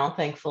unusual now,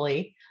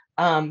 thankfully.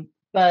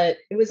 But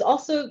it was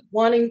also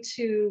wanting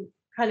to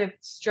kind of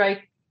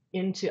strike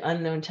into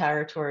unknown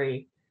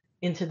territory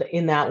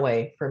in that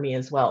way for me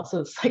as well. So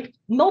it's like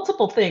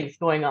multiple things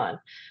going on.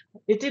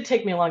 It did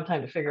take me a long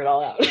time to figure it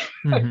all out.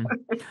 Mm-hmm.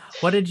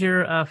 What did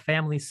your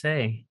family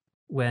say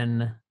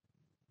when,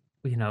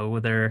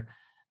 they're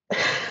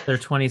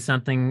 20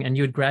 something and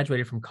you had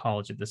graduated from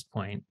college at this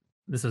point?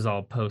 This was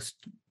all post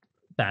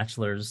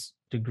bachelor's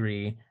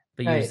degree,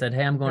 but you Right. said,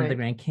 "Hey, I'm going to the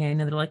Grand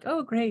Canyon." They're like,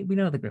 "Oh, great. We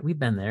know we've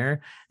been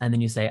there." And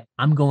then you say,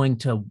 "I'm going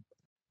to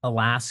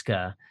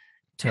Alaska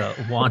to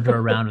wander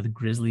around with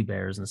grizzly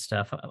bears and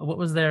stuff." What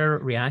was their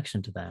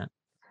reaction to that?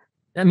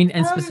 I mean,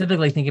 and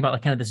specifically thinking about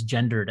like kind of this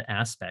gendered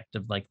aspect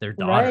of like their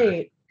daughter,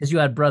 right. because you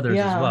had brothers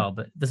as Yeah. well,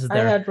 but this is I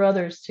had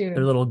brothers too.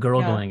 their little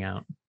girl Yeah. going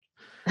out.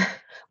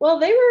 Well,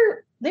 they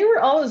were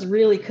always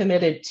really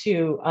committed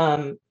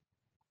to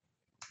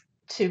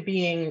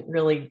being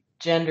really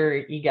gender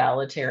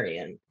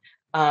egalitarian.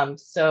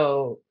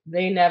 So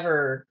they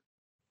never,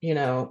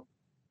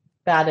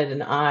 batted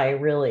an eye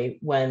really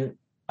when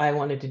I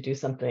wanted to do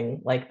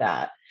something like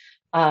that.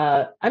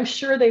 I'm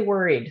sure they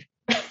worried.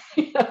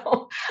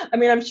 I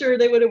mean, I'm sure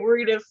they would have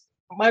worried if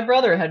my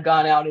brother had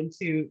gone out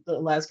into the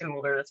Alaskan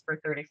wilderness for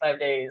 35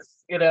 days,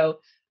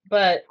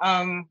 but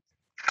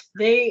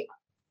they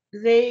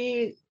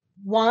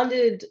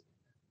wanted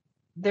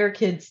their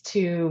kids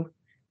to,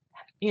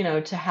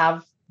 to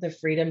have the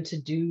freedom to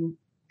do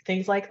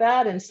things like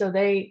that. And so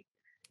they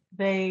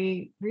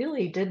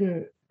really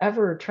didn't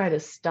ever try to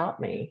stop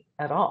me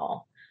at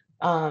all.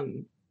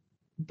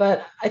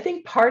 But I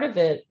think part of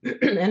it,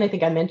 and I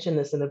think I mentioned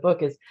this in the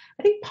book, is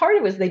I think part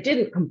of it was they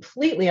didn't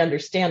completely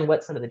understand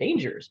what some of the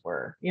dangers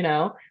were,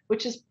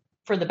 which is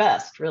for the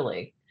best,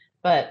 really.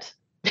 But,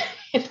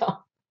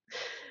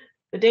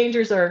 the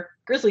dangers are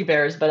grizzly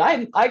bears, but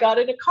I got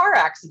in a car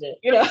accident,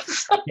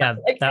 So, yeah,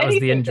 like that was the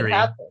anything could injury.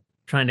 happen.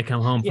 Trying to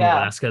come home from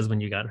Alaska is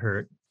when you got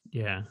hurt.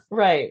 Yeah.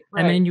 Right.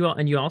 I mean,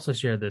 you also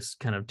share this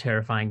kind of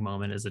terrifying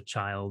moment as a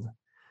child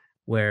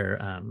where,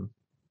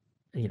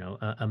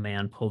 a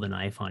man pulled a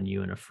knife on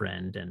you and a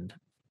friend, and,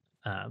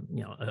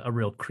 a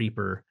real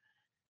creeper.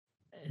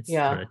 It's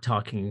sort of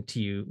talking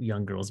to you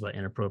young girls about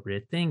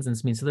inappropriate things. And I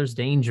mean, so there's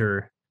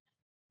danger.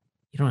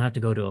 You don't have to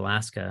go to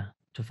Alaska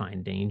to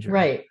find danger.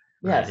 Right.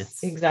 Right.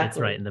 Yes, exactly. It's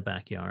right in the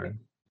backyard.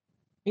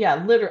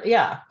 Yeah, literally.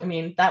 Yeah. I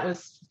mean, that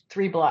was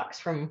 3 blocks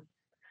from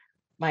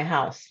my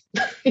house,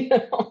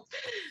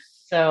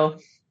 So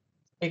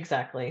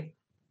exactly.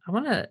 I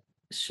want to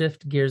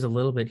shift gears a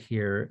little bit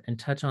here and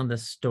touch on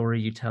this story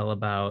you tell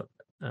about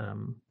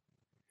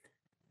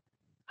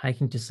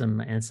hiking to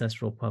some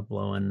ancestral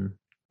Puebloan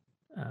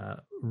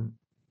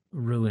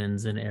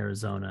ruins in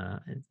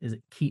Arizona. Is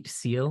it Keat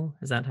Seal?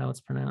 Is that how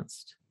it's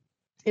pronounced?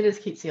 It is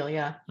Keat Seal,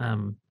 yeah.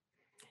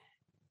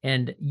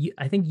 And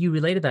I think you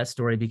related that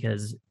story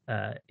because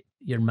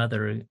your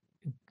mother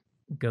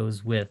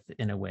goes with,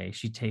 in a way.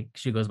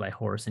 She goes by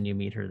horse and you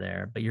meet her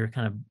there, but you're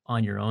kind of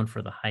on your own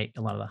for the hike,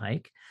 a lot of the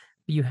hike.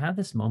 But you have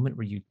this moment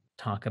where you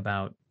talk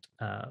about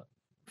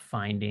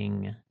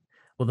finding,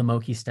 well, the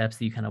Moki steps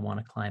that you kind of want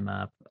to climb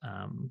up,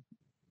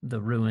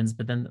 the ruins,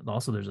 but then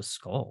also there's a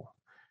skull.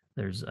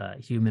 There's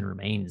human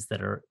remains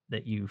that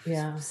you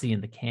see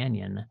in the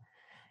canyon.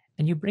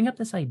 And you bring up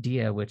this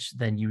idea, which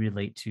then you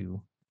relate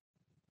to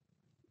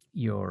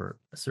your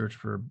search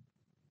for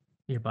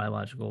your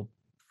biological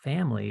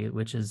family,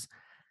 which is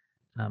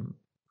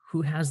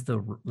who has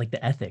the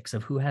ethics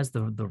of who has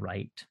the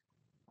right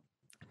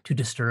to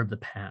disturb the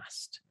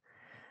past,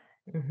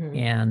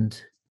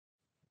 and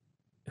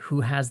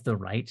who has the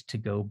right to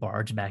go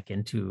barge back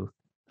into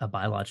a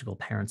biological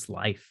parent's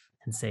life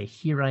and say,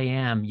 "Here I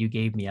am, you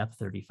gave me up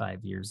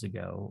 35 years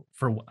ago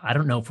for, I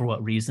don't know for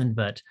what reason,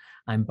 but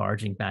I'm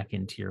barging back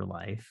into your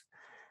life."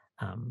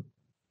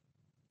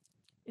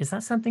 Is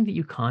that something that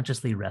you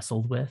consciously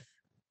wrestled with?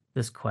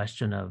 This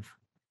question of,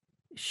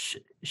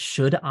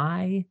 should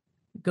I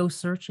go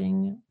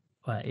searching?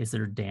 Is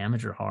there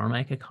damage or harm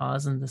I could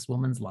cause in this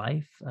woman's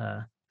life?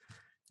 Did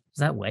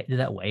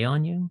that weigh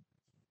on you?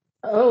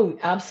 Oh,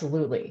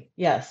 absolutely.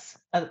 Yes.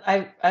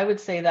 I would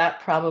say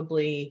that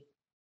probably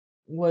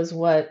was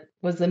what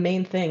was the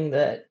main thing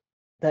that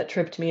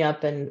tripped me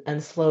up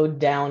and slowed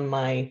down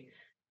my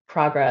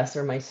progress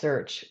or my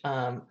search,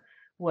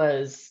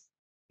 was,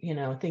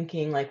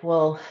 thinking like,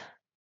 well,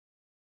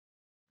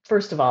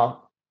 first of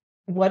all,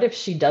 what if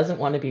she doesn't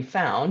want to be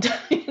found?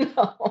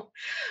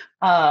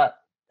 Uh,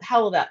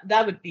 how will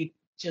that would be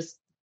just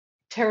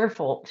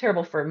terrible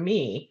for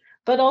me.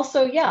 But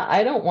also, yeah,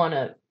 I don't want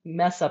to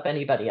mess up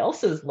anybody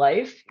else's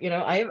life.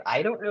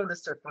 I don't know the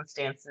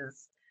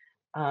circumstances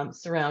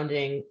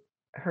surrounding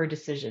her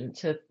decision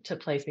to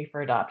place me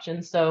for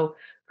adoption. So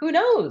who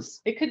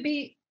knows? It could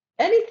be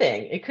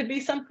anything. It could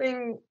be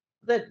something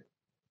that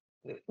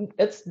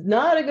it's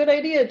not a good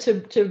idea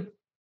to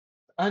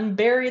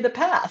unbury the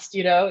past.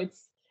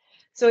 It's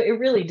so it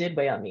really did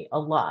weigh on me a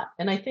lot,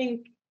 and I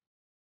think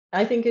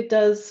it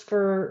does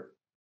for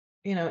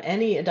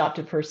any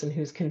adopted person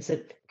who's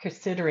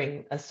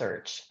considering a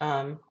search.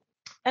 And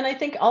I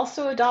think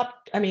also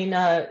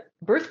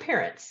birth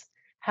parents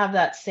have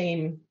that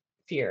same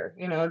fear.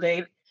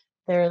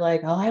 They're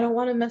like, oh, I don't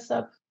want to mess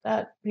up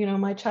that,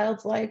 my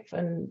child's life,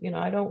 and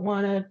I don't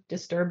want to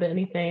disturb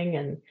anything.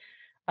 And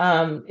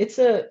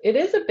it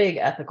is a big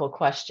ethical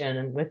question,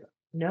 and with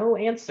no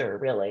answer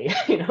really,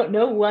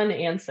 no one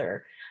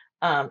answer.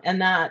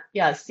 And that,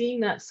 yeah,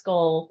 seeing that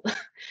skull,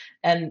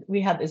 and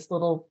we had this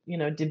little,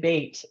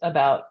 debate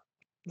about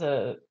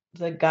the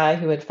guy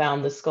who had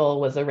found the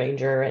skull was a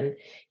ranger, and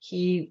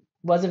he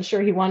wasn't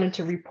sure he wanted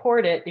to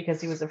report it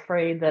because he was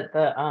afraid that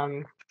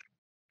the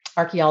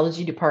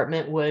archaeology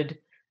department would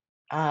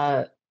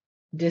uh,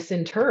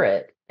 disinter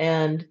it,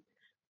 and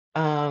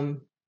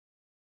um,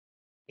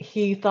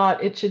 he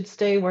thought it should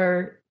stay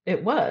where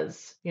it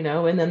was,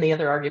 and then the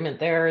other argument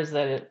there is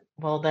that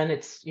well, then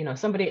it's,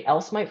 somebody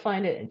else might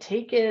find it and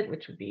take it,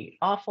 which would be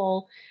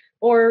awful,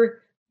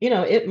 or,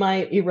 it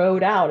might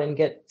erode out and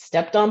get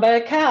stepped on by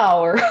a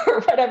cow or, or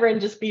whatever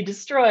and just be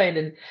destroyed.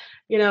 And,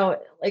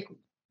 like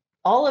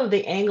all of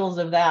the angles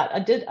of that,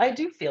 I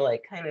do feel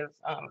like kind of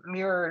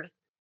mirrored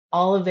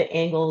all of the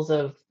angles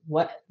of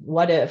what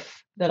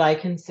if that I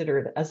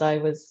considered as I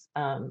was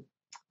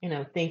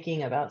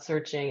thinking about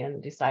searching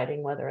and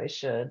deciding whether I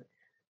should.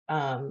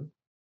 Um,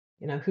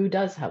 who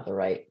does have the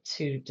right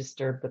to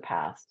disturb the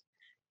past?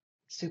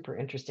 Super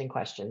interesting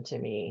question to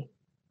me.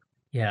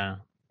 Yeah.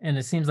 And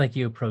it seems like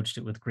you approached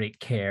it with great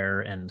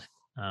care and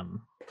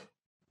um,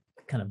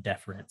 kind of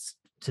deference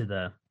to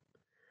the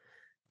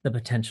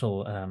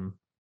potential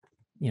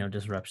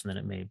disruption that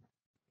it may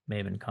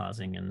have been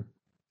causing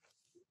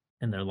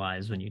in their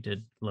lives when you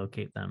did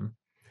locate them.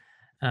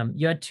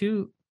 You had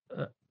two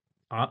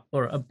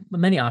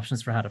many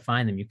options for how to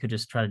find them. You could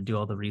just try to do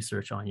all the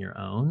research on your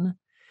own,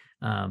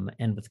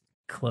 and with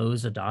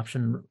closed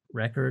adoption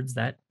records,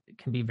 that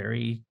can be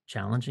very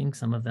challenging.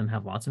 Some of them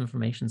have lots of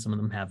information, some of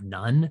them have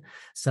none.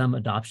 Some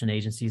adoption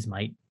agencies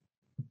might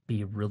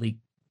be really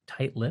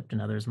tight-lipped,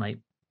 and others might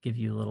give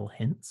you little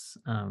hints.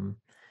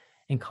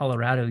 In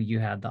Colorado, you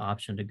had the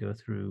option to go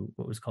through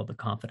what was called the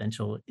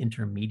confidential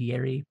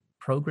intermediary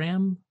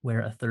program,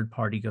 where a third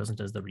party goes and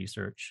does the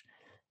research,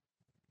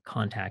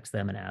 contacts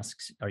them and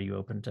asks, are you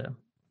open to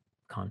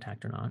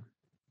contact or not?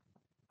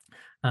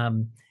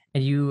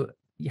 And you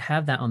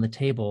have that on the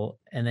table,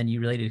 and then you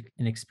related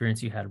an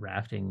experience you had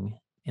rafting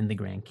in the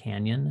Grand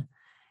Canyon,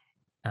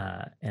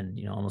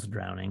 and almost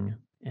drowning,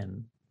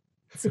 and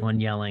someone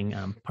yelling,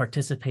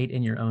 participate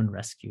in your own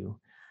rescue.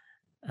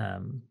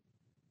 And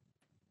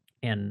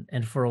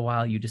for a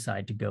while you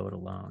decide to go it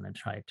alone and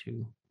try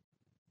to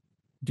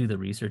do the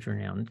research on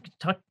your own.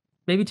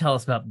 Maybe tell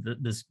us about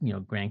this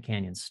Grand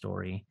Canyon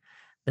story,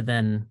 but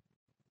then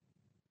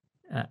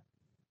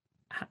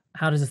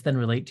how does this then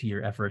relate to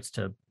your efforts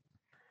to,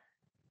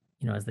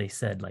 as they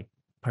said, like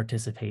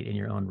participate in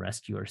your own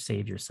rescue or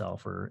save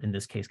yourself, or in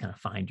this case, kind of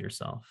find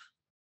yourself?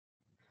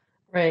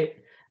 Right.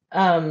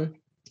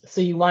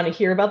 So you want to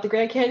hear about the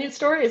Grand Canyon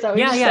story? Is that what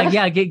you said?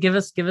 Yeah. Give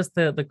us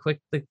the quick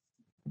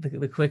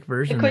quick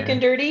version. The quick there.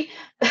 and dirty.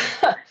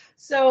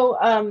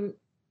 So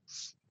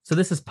so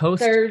this is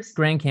post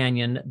Grand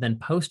Canyon, then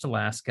post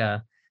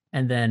Alaska,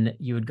 and then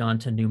you had gone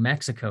to New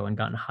Mexico and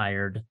gotten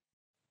hired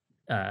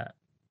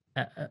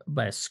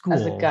by a school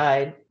as a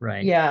guide,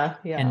 right? Yeah.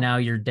 And now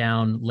you're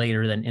down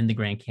later than in the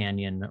Grand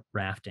Canyon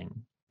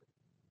rafting.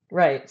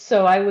 Right.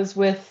 So I was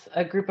with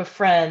a group of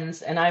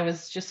friends, and I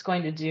was just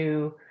going to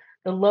do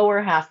the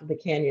lower half of the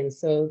canyon.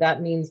 So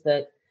that means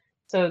that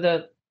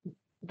the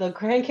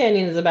Grand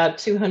Canyon is about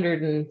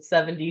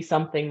 270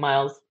 something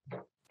miles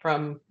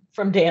from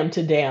dam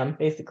to dam,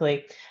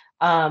 basically.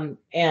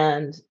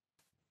 And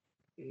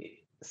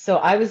so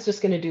I was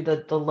just going to do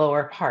the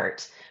lower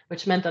part,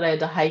 which meant that I had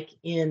to hike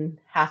in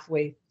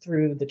halfway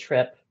through the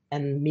trip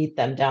and meet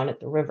them down at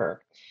the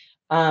river.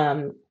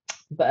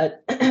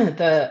 But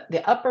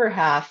the upper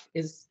half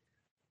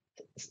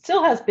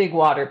still has big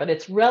water, but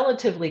it's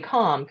relatively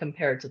calm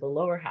compared to the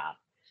lower half.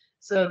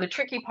 So the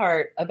tricky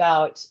part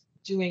about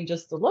doing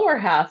just the lower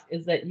half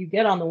is that you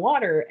get on the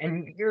water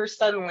and you're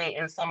suddenly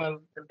in some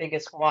of the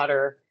biggest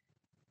water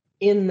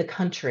in the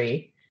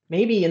country.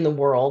 maybe in the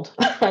world,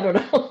 I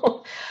don't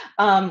know,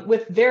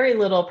 with very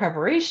little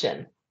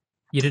preparation.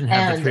 You didn't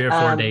have the And 3 or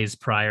 4 days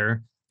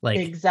prior, like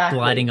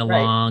gliding exactly,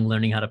 right. along,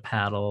 learning how to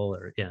paddle,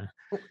 or yeah.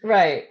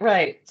 Right,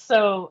 right.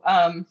 So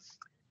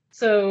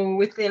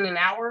within an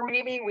hour,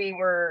 maybe we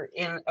were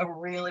in a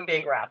really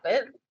big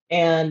rapid,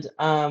 and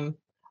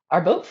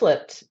our boat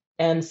flipped,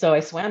 and so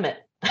I swam it.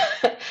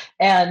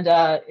 And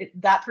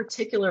that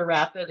particular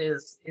rapid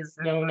is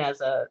known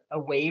as a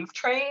wave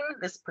train.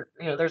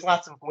 There's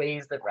lots of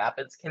ways that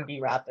rapids can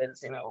be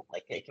rapids.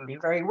 Like they can be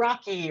very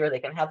rocky, or they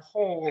can have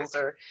holes,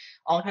 or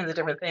all kinds of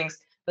different things.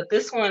 But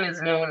this one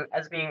is known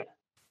as being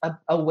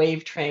a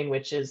wave train,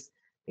 which is,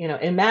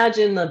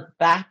 imagine the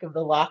back of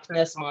the Loch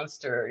Ness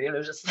monster,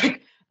 just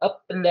like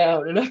up and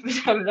down and up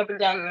and down and up and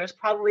down. And there's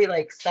probably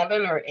like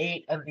 7 or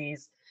 8 of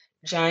these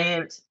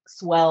giant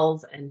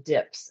swells and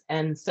dips.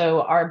 And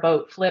so our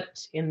boat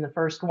flipped in the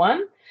first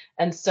one.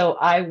 And so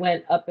I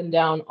went up and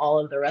down all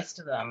of the rest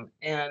of them.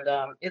 And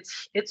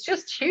it's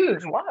just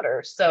huge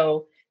water.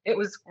 So it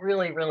was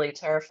really, really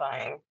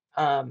terrifying,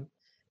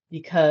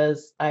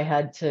 because I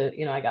had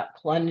to, I got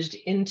plunged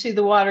into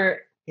the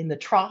water in the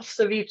troughs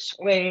of each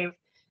wave,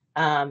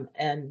 and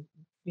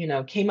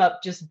came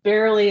up just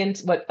barely,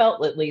 into what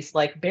felt at least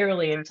like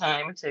barely in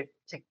time to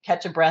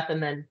catch a breath,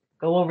 and then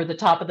go over the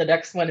top of the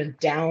next one and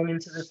down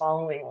into the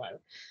following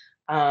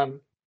one.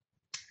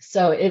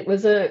 So it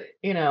was a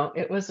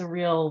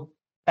real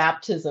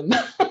baptism.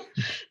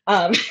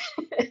 um,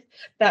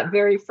 that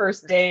very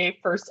first day,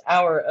 first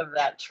hour of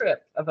that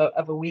trip,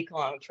 of a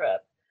week-long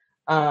trip.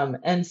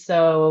 And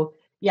so,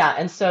 yeah.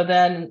 And so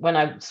then when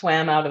I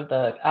swam out of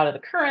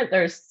the current,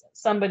 there's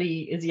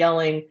somebody is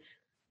yelling,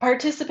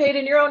 "Participate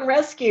in your own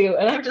rescue."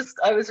 And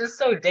I was just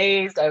so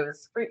dazed.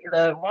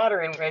 The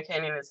water in Grand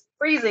Canyon is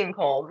freezing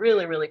cold,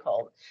 really, really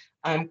cold.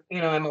 I'm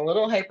a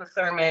little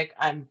hypothermic.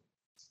 I'm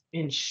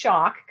in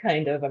shock,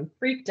 kind of. I'm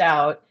freaked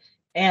out.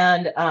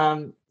 And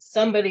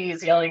somebody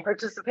is yelling,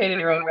 "Participate in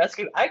your own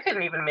rescue." I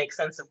couldn't even make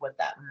sense of what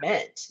that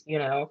meant.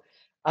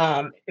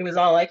 It was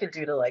all I could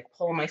do to like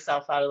pull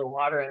myself out of the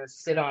water and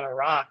sit on a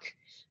rock,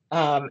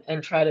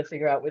 and try to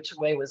figure out which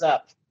way was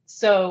up.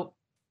 So,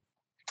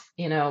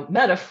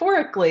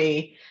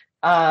 metaphorically,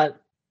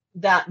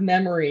 that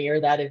memory or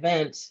that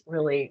event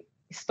really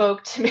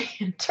spoke to me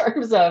in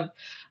terms of,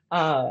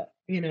 uh,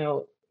 you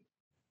know,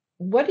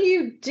 what do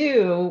you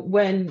do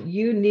when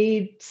you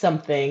need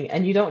something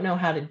and you don't know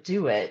how to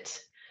do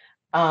it?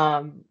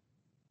 Um,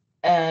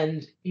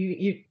 and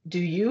do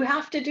you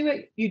have to do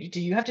it?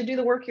 Do you have to do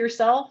the work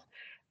yourself?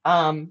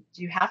 Do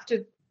you have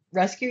to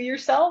rescue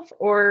yourself,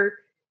 or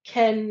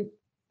can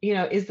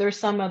is there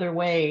some other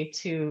way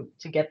to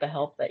get the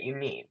help that you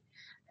need?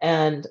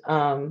 And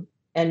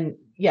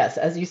yes,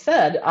 as you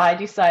said, I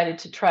decided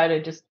to try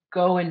to just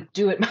go and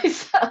do it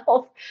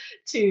myself,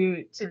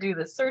 to do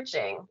the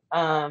searching,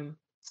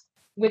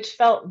 which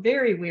felt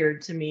very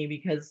weird to me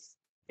because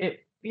it's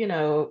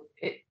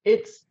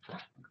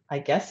I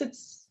guess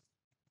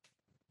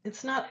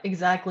it's not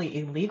exactly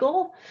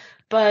illegal,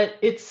 but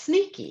it's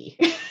sneaky.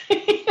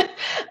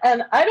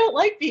 And I don't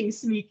like being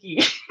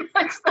sneaky.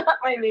 That's not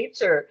my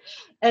nature.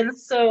 And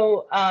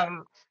so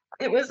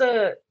it was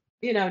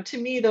to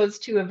me, those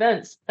two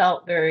events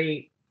felt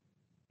very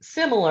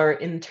similar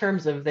in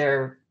terms of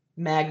their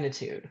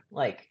magnitude.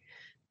 Like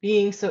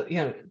being so,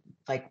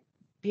 like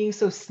being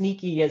so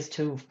sneaky as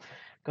to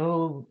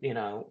go,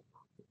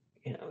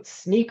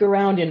 sneak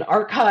around in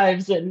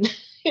archives and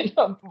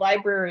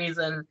libraries,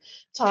 and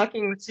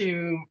talking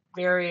to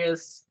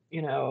various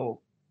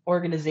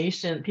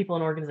people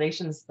in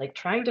organizations, like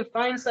trying to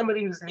find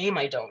somebody whose name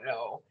I don't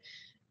know,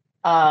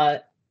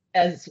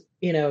 as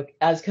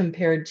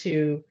compared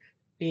to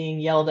being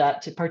yelled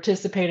at to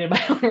participate in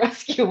my own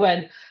rescue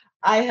when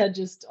I had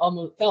just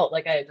almost felt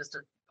like I had just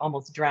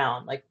almost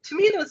drowned. Like, to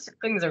me, those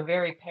things are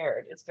very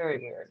paired. It's very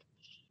weird.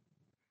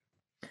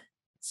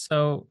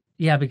 So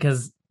yeah,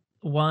 because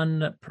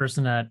one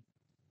person at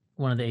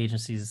one of the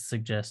agencies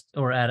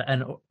or at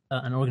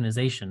an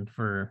organization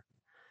for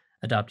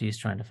adoptees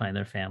trying to find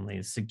their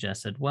families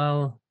suggested,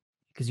 well,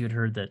 because you had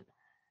heard that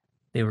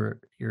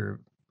your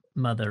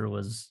mother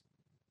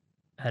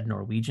had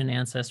Norwegian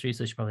ancestry,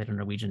 so she probably had a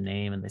Norwegian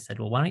name, and they said,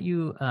 well, why don't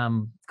you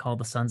call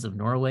the Sons of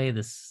Norway,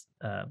 this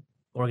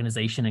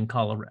organization in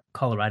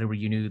Colorado where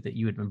you knew that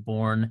you had been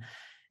born,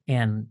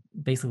 and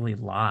basically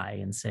lie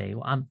and say,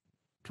 well,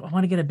 I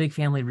want to get a big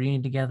family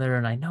reunion together,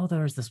 and I know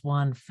there's this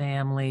one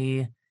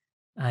family,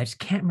 I just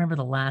can't remember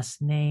the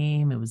last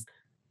name, it was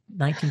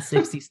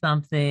 1960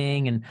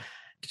 something, and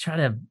to try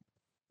to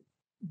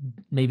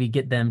maybe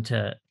get them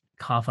to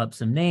cough up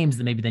some names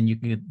that maybe then you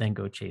could then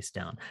go chase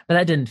down. But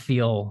that didn't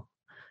feel,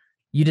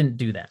 you didn't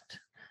do that.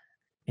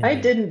 I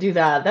didn't do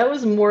that. That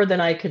was more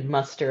than I could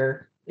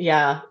muster.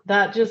 Yeah,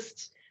 I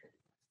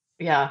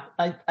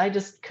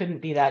just couldn't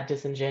be that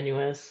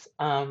disingenuous.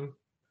 And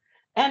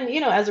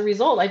as a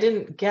result, I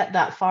didn't get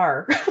that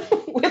far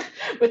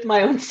with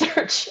my own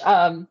search,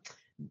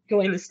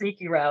 going the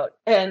sneaky route,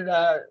 and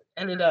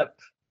ended up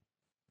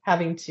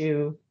having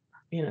to,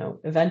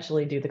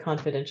 eventually do the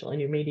confidential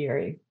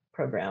intermediary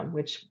program,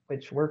 which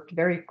worked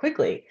very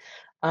quickly.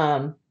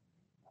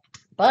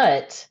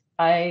 But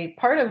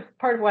part of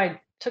why it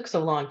took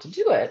so long to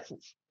do it,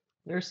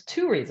 there's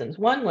two reasons.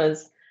 One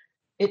was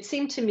it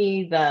seemed to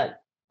me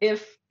that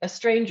if a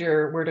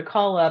stranger were to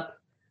call up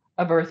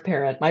my birth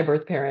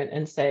parent,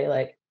 and say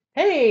like,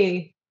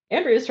 "Hey,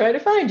 Andrea's trying to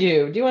find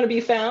you. Do you want to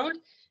be found?"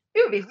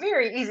 It would be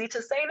very easy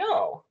to say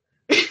no.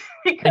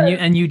 Because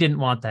And you didn't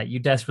want that. You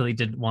desperately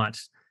didn't want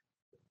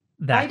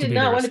I that to did be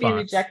the not want to be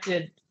response.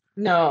 rejected.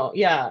 No,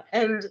 yeah.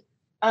 And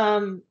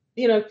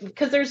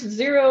because there's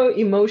zero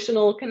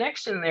emotional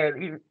connection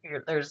there.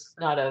 There's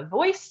not a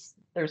voice,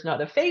 there's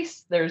not a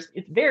face.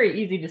 It's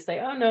very easy to say,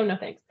 "Oh, no, no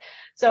thanks."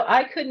 So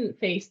I couldn't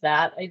face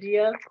that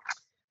idea.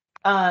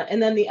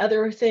 And then the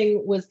other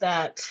thing was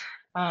that,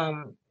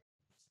 and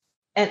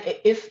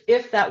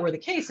if that were the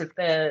case, if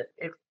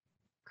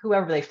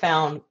whoever they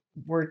found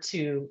were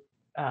to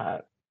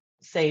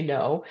say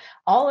no,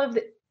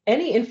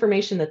 any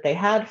information that they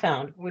had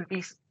found would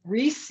be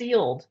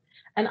resealed,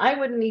 and I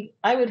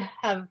would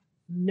have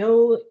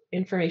no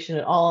information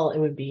at all. It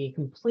would be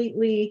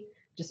completely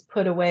just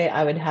put away.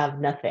 I would have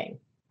nothing.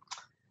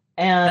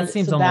 That And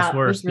seems so almost that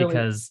worse was really,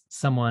 because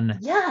someone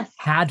yes,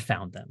 had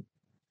found them.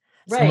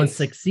 Someone right.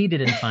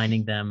 succeeded in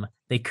finding them.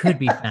 They could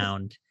be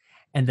found,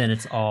 and then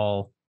it's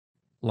all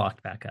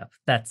locked back up.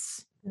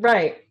 That's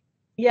Right.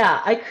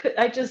 Yeah,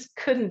 I just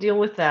couldn't deal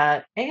with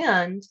that.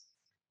 And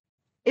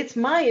it's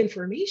my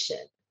information,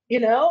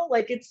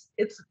 like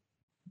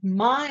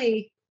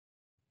my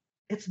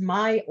it's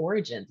my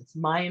origins, it's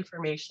my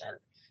information.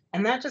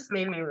 And that just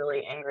made me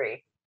really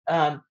angry.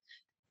 Um,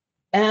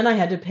 and I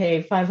had to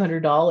pay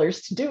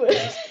 $500 to do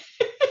it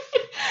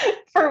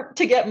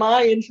to get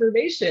my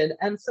information.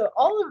 And so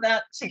all of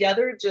that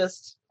together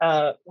just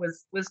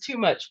was too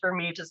much for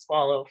me to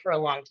swallow for a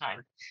long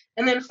time.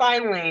 And then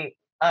finally,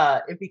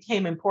 it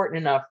became important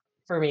enough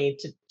for me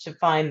to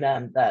find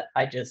them that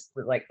I just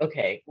was like,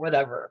 okay,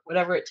 whatever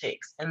it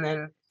takes. And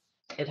then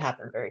it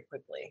happened very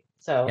quickly. yeah.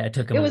 So It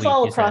took them it a was week.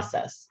 all You a said.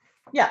 process.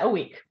 Yeah, a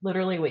week,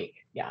 literally a week.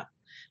 Yeah.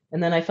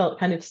 And then I felt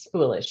kind of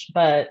foolish.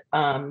 But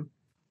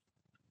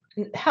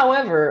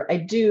however, I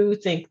do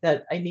think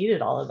that I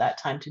needed all of that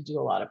time to do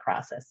a lot of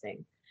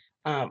processing.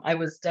 I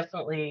was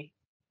definitely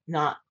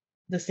not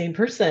the same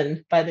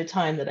person by the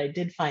time that I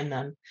did find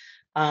them,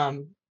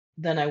 um,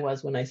 than I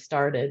was when I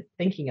started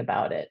thinking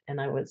about it.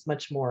 And I was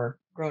much more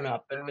grown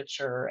up and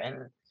mature,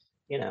 and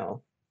you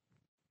know,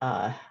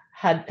 uh,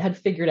 had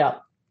figured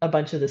out a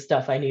bunch of the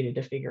stuff I needed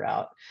to figure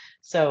out.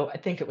 So I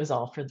think it was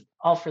all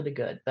for the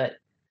good. But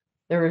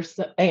there were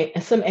some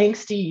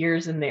angsty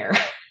years in there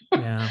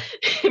Yeah.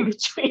 in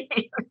between.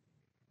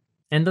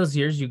 And those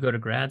years, you go to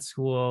grad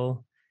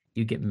school,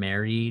 you get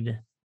married,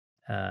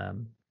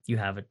 you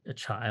have a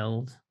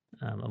child.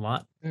 A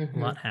lot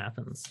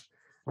happens.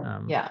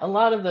 Yeah, a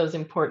lot of those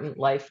important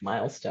life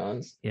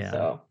milestones. Yeah.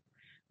 So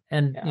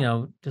And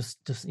yeah. just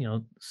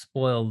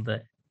spoil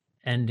the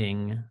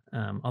ending.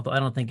 Although I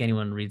don't think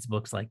anyone reads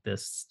books like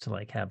this to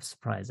like have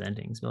surprise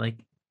endings, but like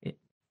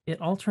it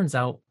all turns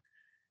out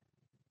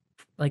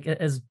like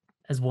as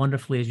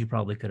wonderfully as you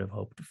probably could have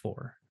hoped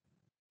for.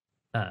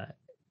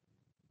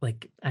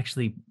 Like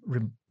actually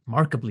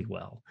remarkably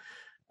well.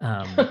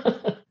 Um,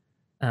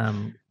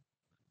 um,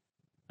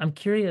 I'm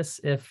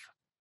curious if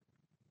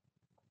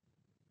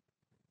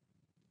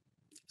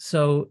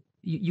so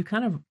you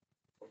kind of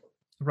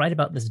write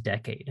about this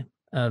decade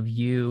of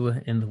you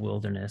in the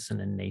wilderness and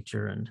in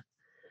nature and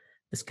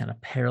this kind of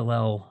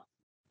parallel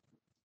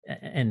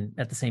and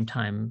at the same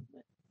time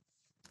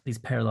these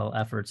parallel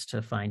efforts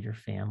to find your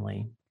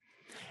family,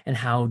 and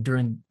how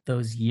during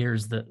those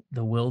years the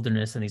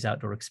wilderness and these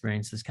outdoor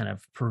experiences kind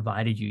of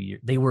provided you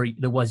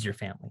there was your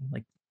family.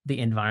 Like the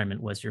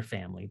environment was your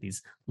family,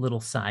 these little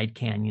side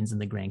canyons in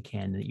the Grand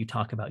Canyon that you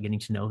talk about, getting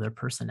to know their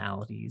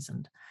personalities,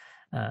 and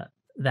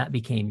that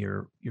became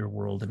your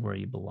world and where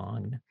you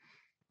belonged.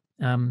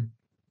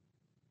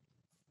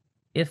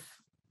 If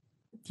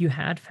you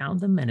had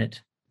found them and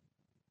it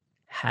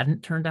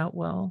hadn't turned out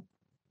well,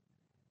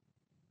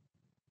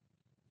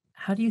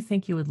 how do you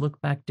think you would look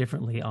back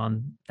differently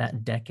on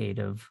that decade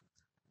of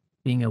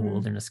being a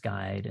wilderness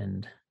guide,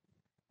 and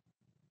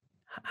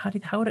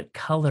how would it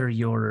color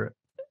your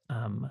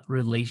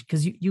relation?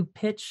 Because you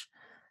pitch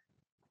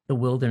the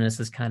wilderness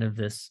as kind of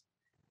this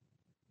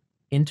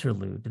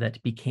interlude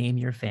that became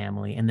your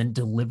family and then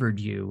delivered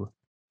you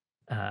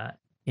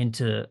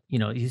into,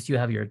 you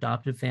have your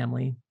adoptive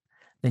family,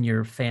 then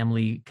your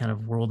family kind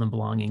of world and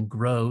belonging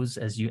grows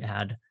as you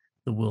add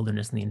the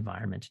wilderness and the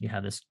environment, and you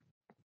have this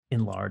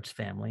enlarged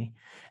family,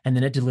 and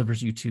then it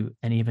delivers you to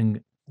an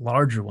even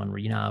larger one where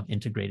you now have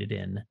integrated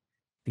in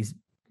these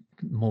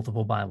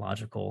multiple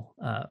biological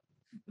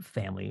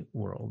family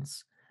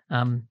worlds.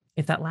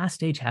 If that last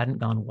stage hadn't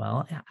gone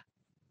well,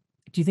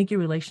 do you think your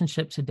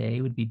relationship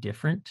today would be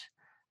different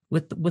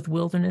with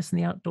wilderness and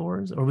the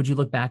outdoors, or would you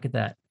look back at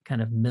that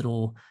kind of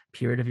middle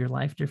period of your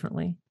life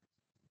differently?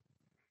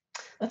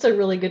 That's a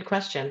really good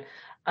question.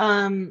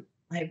 I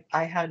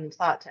hadn't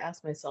thought to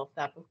ask myself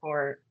that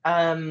before.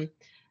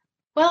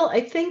 Well,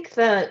 I think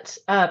that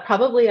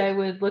probably I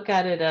would look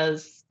at it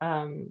as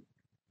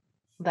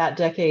that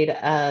decade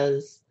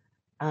as,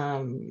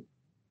 um,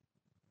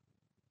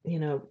 you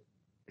know,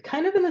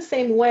 kind of in the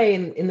same way,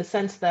 in the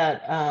sense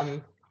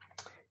that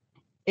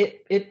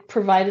it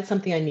provided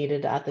something I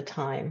needed at the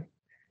time.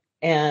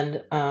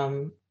 And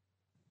by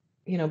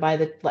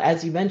the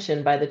as you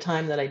mentioned, by the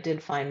time that I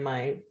did find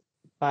my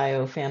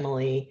bio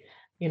family,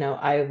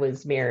 I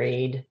was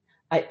married.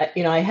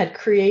 I had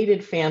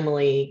created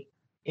family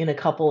in a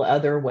couple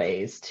other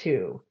ways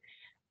too.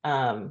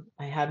 I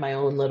had my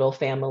own little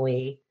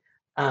family.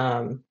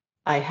 I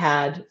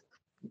had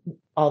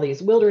all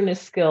these wilderness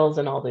skills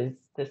and all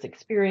this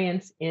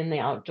experience in the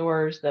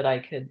outdoors that I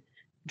could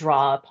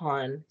draw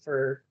upon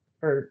for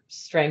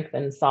strength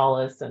and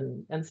solace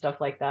and stuff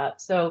like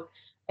that. So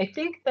I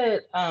think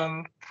that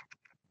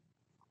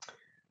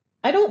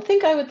I don't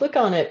think I would look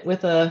on it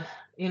with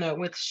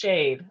with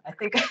shade. I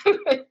think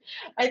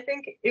I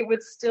think it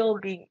would still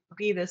be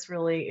this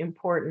really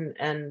important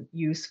and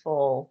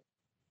useful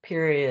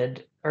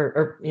period,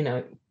 or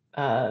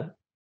uh,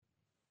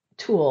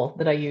 tool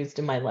that I used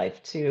in my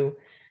life Do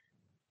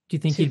you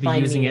think to you'd be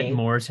find using it meaning.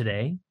 more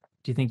today?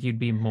 Do you think you'd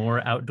be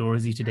more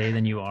outdoorsy today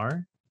than you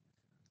are?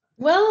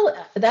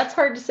 Well, that's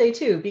hard to say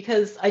too,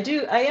 because I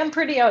am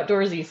pretty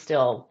outdoorsy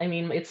still. I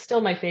mean, it's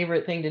still my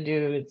favorite thing to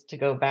do is to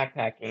go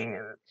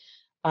backpacking.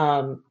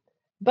 Um,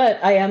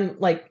 but I am,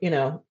 like,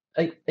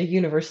 a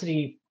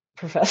university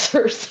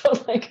professor, so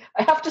like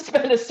I have to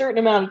spend a certain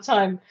amount of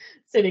time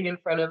sitting in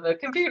front of a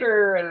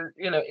computer and,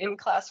 in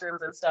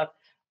classrooms and stuff.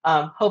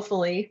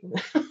 Hopefully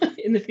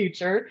in the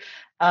future,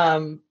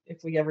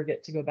 if we ever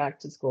get to go back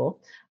to school.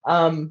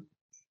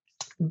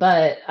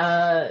 But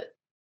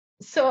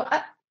so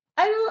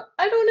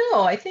I don't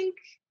know. I think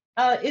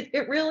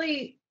it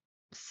really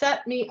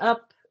set me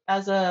up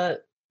as a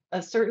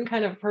certain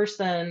kind of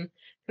person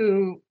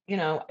who,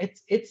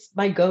 it's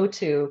my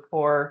go-to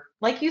for,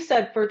 like you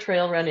said, for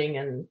trail running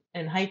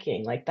and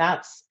hiking. Like,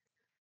 that's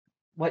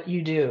what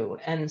you do.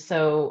 And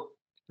so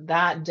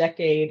that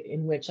decade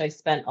in which I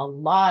spent a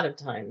lot of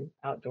time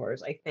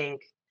outdoors, I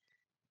think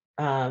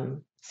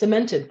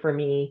cemented for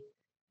me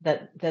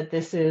that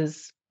this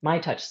is my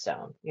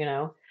touchstone.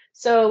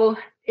 So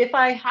if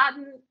I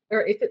hadn't,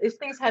 or if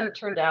things hadn't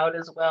turned out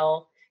as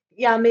well,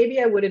 yeah,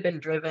 maybe I would have been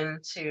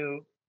driven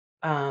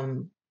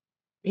um,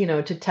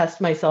 to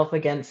test myself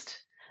against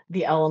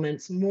the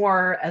elements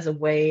more as a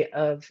way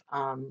of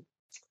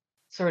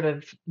sort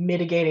of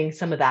mitigating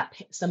some of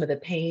the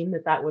pain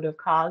that would have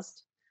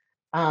caused.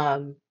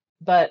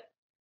 But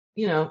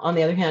on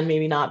the other hand,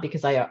 maybe not,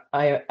 because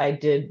I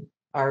did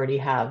already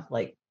have,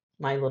 like,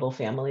 my little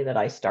family that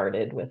I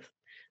started with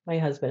my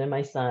husband and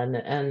my son,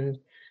 and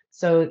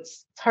so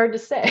it's hard to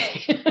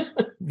say.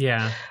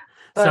 Yeah.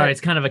 Sorry, But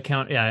it's kind of a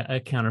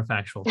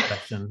counterfactual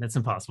question. It's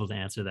impossible to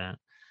answer that.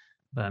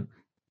 But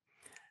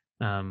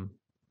um,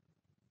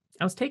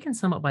 I was taken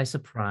somewhat by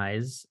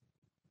surprise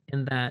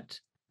in that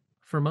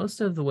for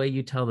most of the way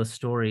you tell the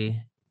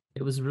story,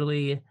 it was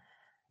really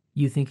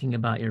you thinking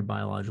about your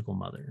biological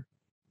mother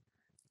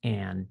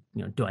and,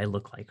 do I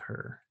look like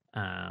her?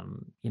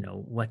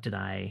 What did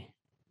I,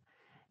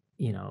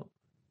 you know,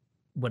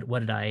 what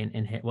did I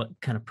inherit? What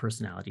kind of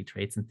personality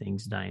traits and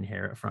things did I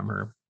inherit from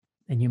her?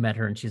 And you met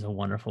her, and she's a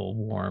wonderful,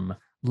 warm,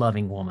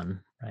 loving woman,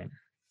 right?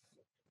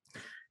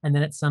 And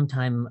then at some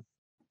time,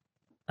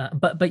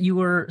 but you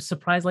were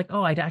surprised, like,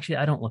 oh, I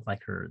don't look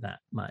like her that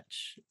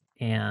much,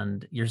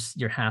 and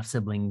your half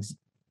siblings,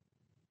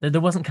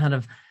 there wasn't kind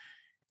of,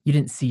 you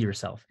didn't see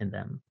yourself in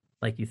them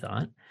like you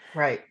thought.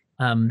 right.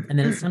 And then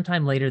it's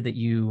sometime later that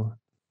you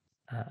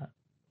uh,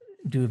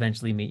 do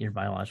eventually meet your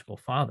biological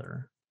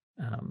father,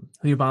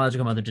 who your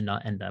biological mother did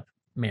not end up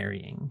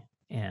marrying,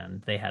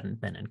 and they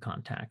hadn't been in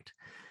contact.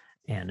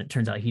 And it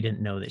turns out he didn't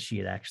know that she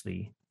had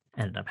actually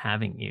ended up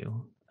having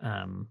you.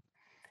 And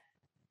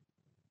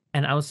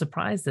I was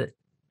surprised that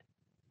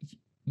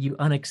you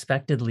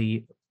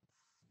unexpectedly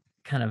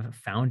kind of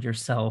found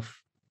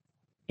yourself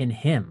in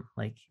him.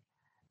 Like,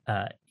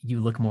 you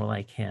look more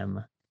like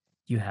him.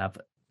 You have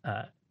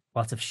uh,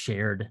 lots of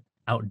shared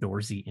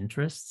outdoorsy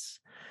interests.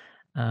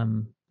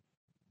 Um,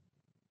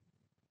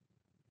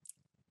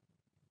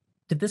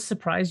 did this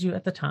surprise you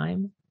at the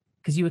time?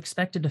 Because you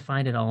expected to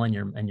find it all in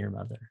your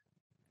mother,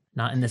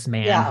 not in this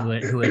man Yeah.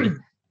 who had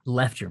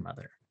left your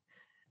mother.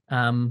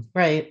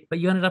 Right. But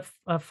you ended up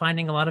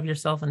finding a lot of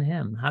yourself in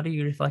him. How do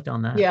you reflect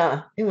on that?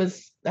 Yeah,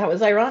 that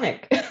was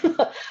ironic.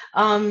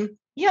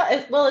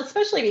 Yeah, well,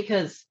 especially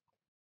because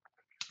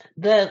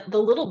the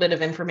little bit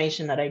of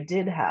information that I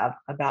did have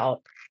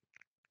about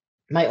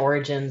my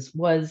origins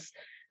was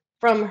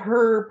from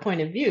her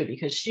point of view,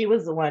 because she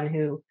was the one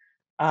who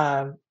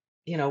uh,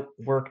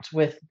 worked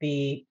with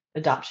the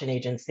adoption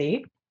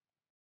agency.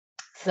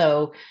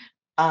 So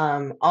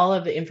all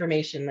of the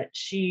information that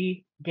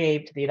she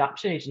gave to the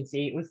adoption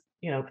agency was,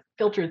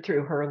 filtered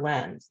through her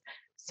lens.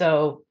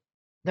 So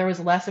there was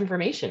less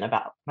information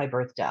about my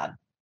birth dad.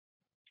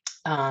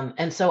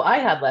 And so I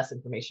had less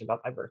information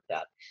about my birth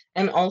dad.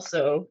 And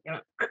also,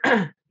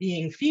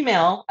 being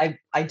female, I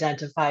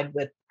identified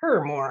with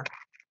her more.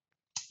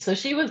 So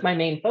she was my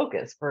main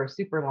focus for a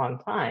super long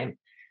time.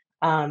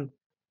 Um,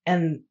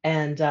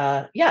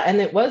 yeah,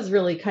 and it was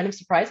really kind of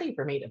surprising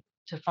for me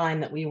to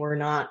find that we were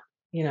not,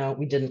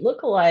 we didn't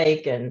look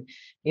alike, and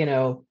you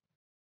know,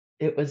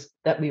 it was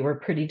that we were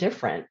pretty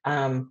different.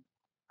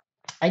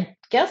 I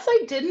guess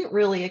I didn't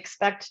really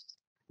expect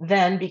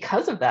then,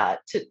 because of that,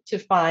 to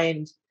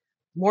find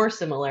more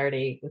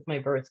similarity with my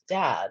birth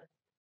dad.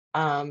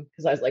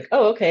 Because I was like,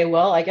 oh, okay,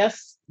 well, I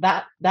guess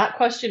that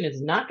question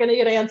is not going to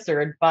get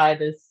answered by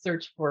this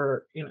search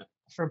for,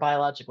 for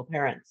biological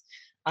parents.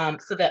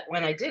 So that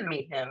when I did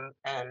meet him,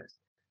 and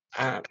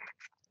um,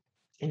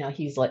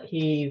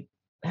 he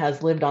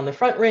has lived on the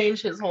Front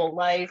Range his whole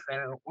life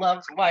and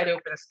loves wide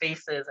open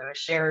spaces, and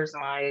shares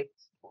my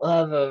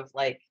love of,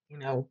 like,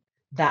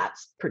 that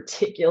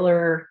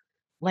particular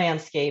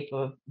landscape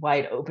of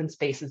wide open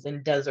spaces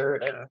and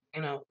desert,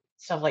 and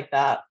stuff like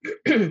that.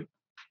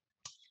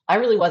 I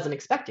really wasn't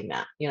expecting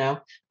that.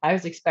 I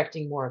was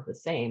expecting more of the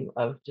same,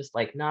 of just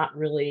like not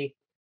really,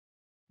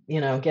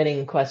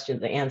 getting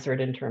questions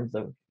answered in terms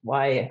of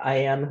why I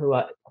am who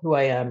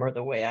I am, or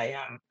the way I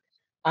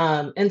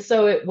am. And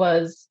so it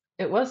was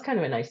kind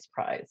of a nice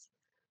surprise.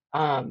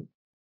 Um,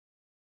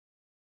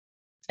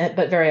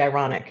 but very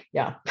ironic.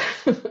 Yeah.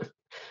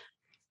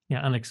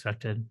 Yeah,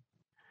 unexpected.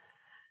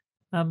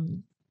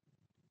 There's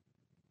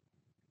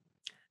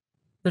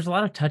a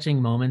lot of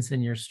touching moments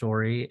in your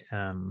story.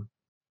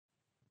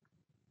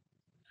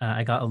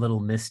 I got a little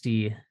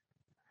misty.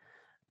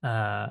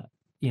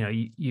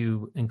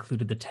 You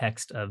included the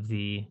text of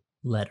the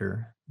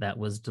letter that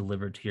was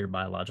delivered to your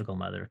biological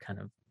mother, kind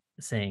of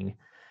saying,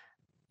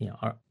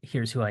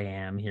 here's who I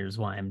am, here's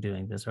why I'm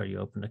doing this, are you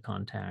open to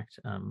contact?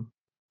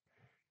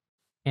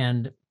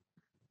 And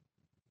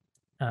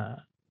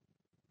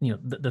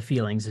the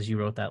feelings as you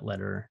wrote that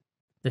letter,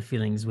 the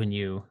feelings when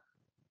you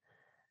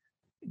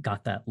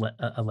got that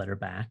a letter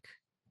back,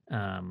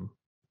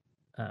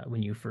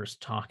 when you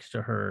first talked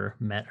to her,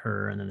 met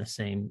her, and then the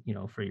same,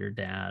 for your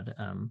dad.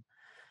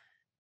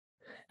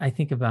 I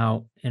think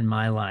about in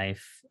my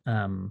life,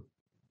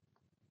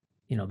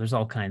 there's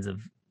all kinds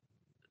of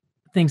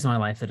things in my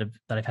life that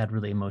I've had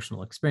really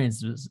emotional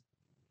experiences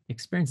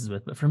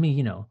with. But for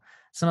me,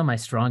 some of my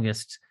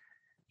strongest,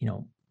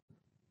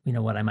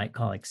 what I might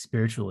call like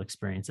spiritual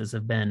experiences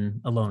have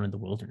been alone in the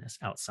wilderness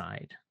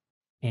outside.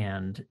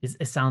 And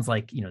it sounds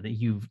like,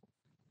 that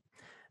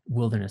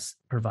wilderness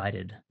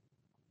provided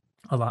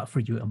a lot for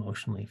you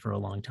emotionally for a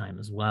long time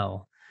as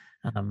well.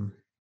 I'm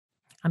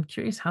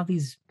curious how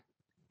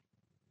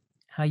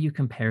you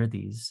compare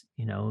these,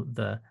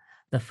 the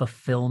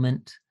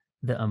fulfillment,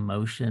 the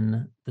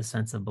emotion, the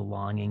sense of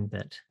belonging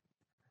that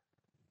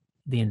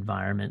the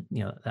environment,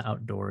 the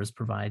outdoors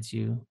provides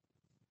you,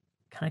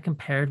 kind of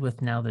compared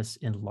with now this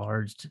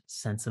enlarged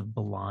sense of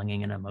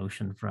belonging and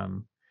emotion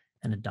from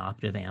an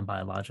adoptive and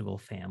biological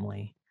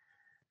family.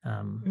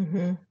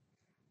 Mm-hmm.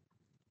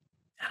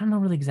 I don't know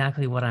really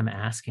exactly what I'm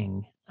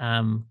asking,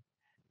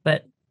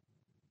 but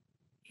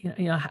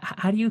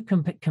how do you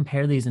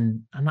compare these?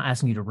 And I'm not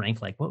asking you to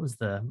rank like what was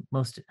the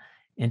most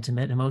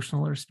intimate,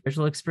 emotional, or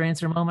spiritual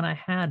experience or moment I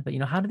had, but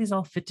how do these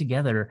all fit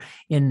together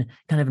in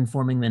kind of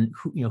informing then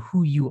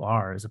who you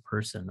are as a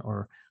person,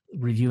 or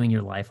reviewing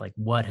your life, like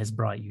what has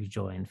brought you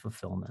joy and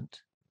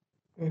fulfillment?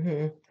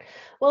 Mm-hmm.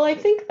 Well, I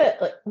think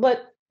that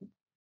what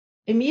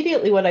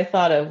I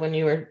thought of when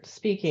you were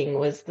speaking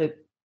was the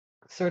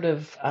sort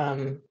of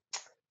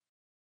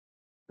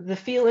the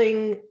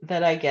feeling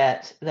that I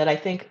get, that I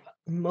think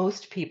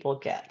most people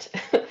get,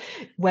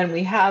 when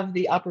we have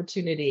the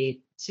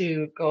opportunity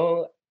to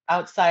go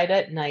outside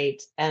at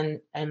night and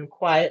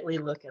quietly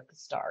look at the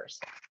stars.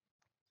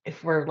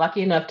 If we're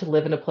lucky enough to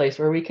live in a place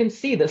where we can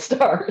see the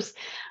stars,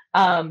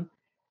 um,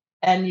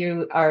 and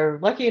you are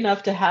lucky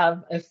enough to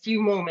have a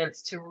few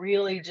moments to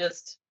really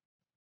just,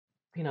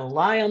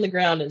 lie on the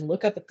ground and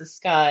look up at the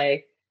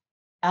sky,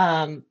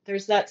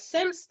 there's that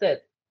sense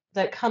that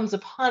comes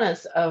upon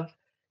us of,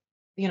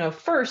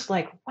 first,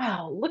 like,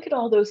 wow, look at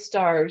all those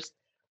stars,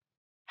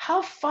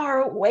 how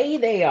far away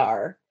they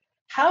are,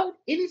 how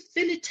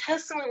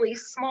infinitesimally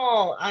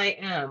small I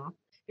am.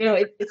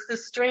 It's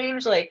this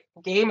strange, like,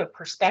 game of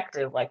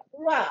perspective, like,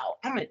 wow,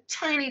 I'm a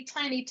tiny,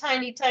 tiny,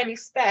 tiny, tiny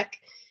speck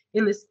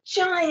in this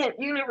giant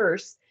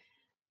universe.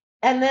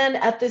 And then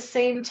at the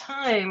same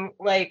time,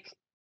 like,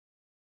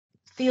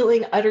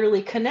 feeling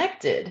utterly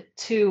connected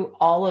to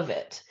all of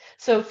it.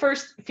 So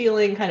first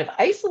feeling kind of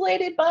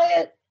isolated by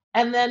it,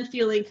 and then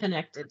feeling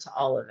connected to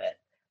all of it.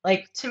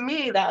 Like, to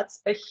me,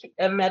 that's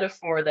a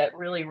metaphor that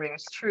really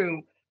rings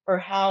true for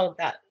how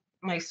that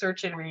my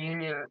search and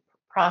reunion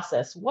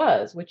process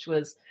was, which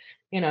was,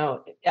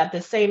 at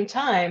the same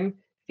time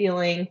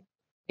feeling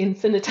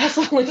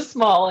infinitesimally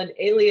small and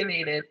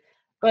alienated,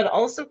 but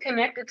also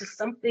connected to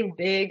something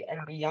big and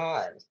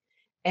beyond.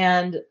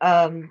 And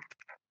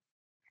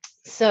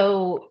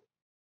so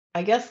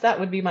I guess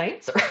that would be my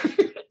answer.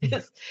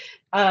 Is,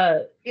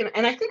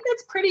 and I think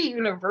that's pretty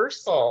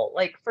universal.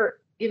 Like, for,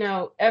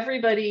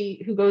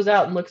 everybody who goes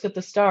out and looks at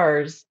the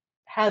stars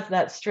has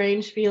that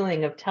strange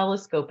feeling of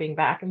telescoping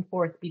back and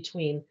forth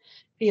between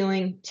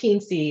feeling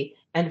teensy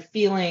and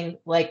feeling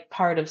like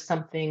part of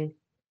something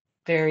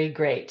very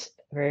great,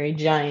 very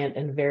giant,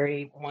 and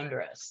very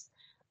wondrous.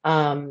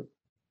 Um,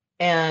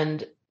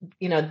 and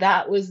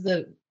that was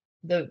the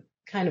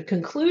kind of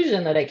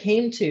conclusion that I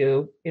came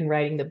to in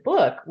writing the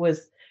book,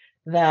 was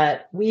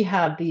that we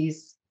have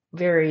these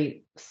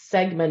very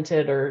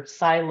segmented or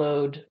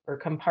siloed or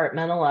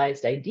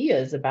compartmentalized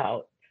ideas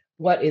about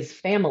what is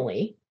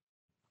family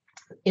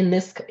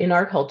in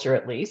our culture,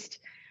 at least.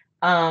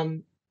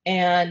 And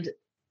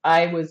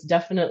I was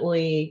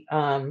definitely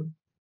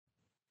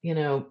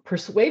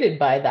persuaded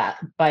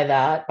by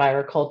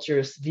our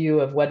culture's view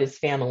of what is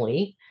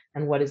family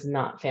and what is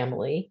not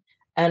family.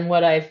 And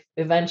what I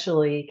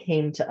eventually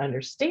came to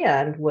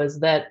understand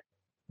was that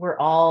we're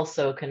all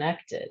so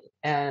connected,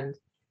 and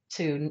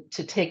to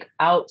take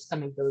out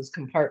some of those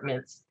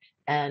compartments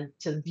and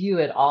to view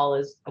it all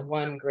as a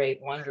one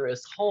great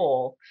wondrous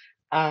whole,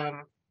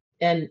 um,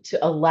 and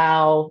to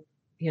allow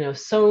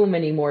so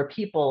many more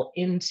people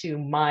into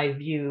my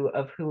view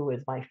of who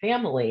is my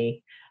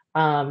family,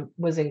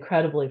 was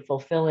incredibly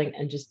fulfilling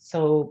and just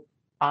so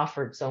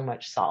offered so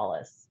much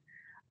solace.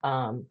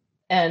 Um,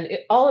 and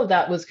all of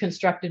that was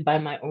constructed by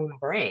my own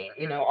brain.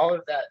 All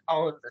of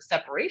the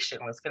separation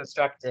was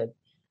constructed.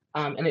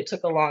 And it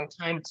took a long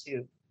time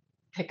to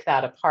pick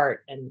that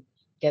apart and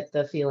get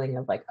the feeling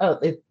of like, oh,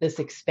 this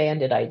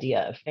expanded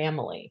idea of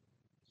family.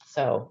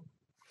 So,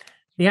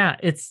 yeah,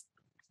 it's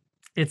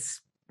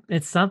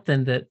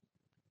something that,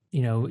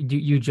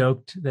 you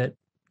joked that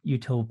you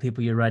told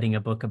people you're writing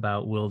a book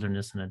about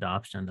wilderness and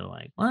adoption. They're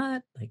like,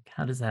 what? Like,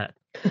 how does that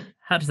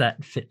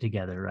fit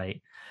together?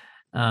 Right.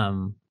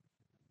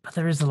 But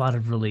there is a lot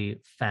of really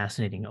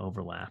fascinating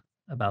overlap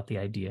about the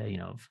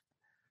idea, of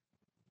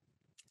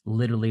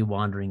literally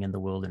wandering in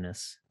the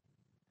wilderness,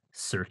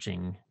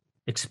 searching,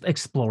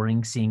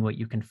 exploring, seeing what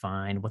you can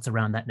find, what's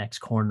around that next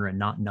corner, and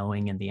not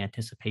knowing, and the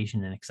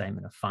anticipation and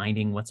excitement of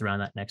finding what's around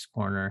that next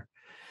corner.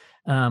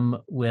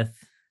 With,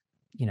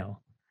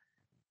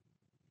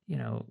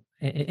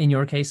 in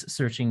your case,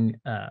 searching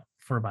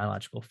for a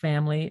biological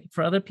family.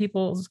 For other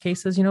people's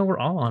cases, we're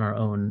all on our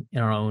own,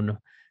 in our own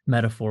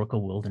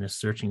metaphorical wilderness,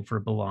 searching for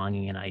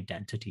belonging and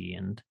identity.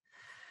 And,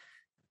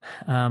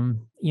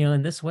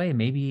 in this way,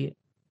 maybe,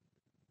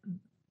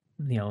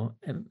 kind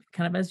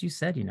of as you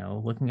said,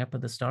 looking up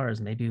at the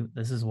stars, maybe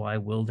this is why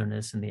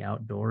wilderness and the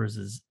outdoors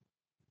is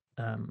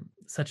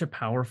such a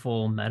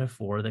powerful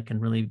metaphor that can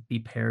really be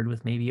paired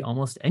with maybe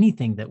almost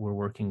anything that we're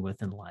working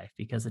with in life,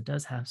 because it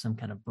does have some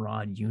kind of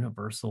broad,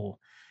 universal,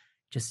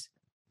 just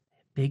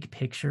big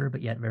picture,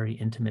 but yet very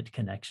intimate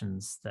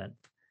connections that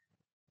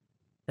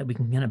we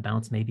can kind of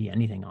bounce maybe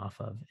anything off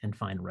of and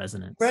find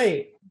resonance.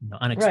 Right.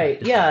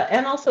 Unexpected. Right. Yeah.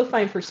 And also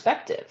find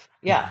perspective.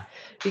 Yeah. Yeah.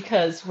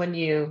 Because when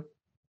you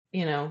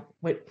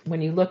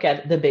look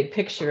at the big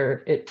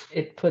picture,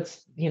 it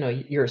puts,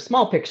 your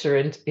small picture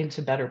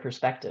into better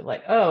perspective.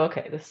 Like, oh,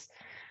 okay, this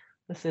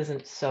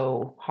isn't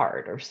so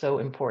hard or so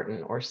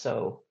important or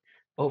so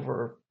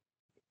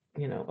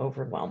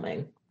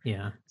overwhelming.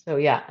 Yeah. So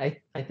yeah,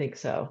 I think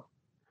so.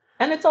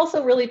 And it's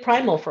also really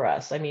primal for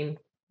us. I mean,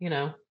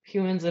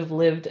 humans have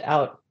lived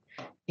out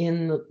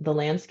in the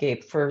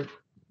landscape for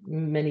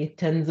many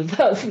tens of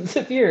thousands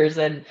of years.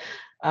 And,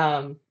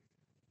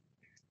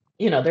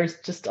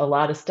 there's just a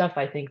lot of stuff,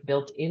 I think,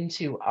 built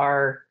into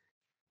our,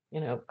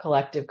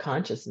 collective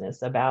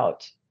consciousness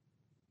about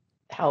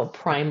how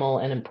primal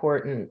and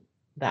important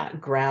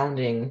that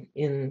grounding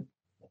in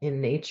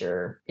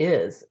nature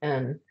is.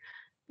 And,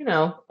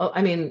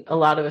 I mean, a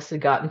lot of us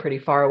had gotten pretty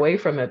far away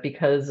from it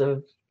because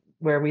of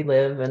where we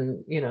live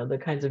and, the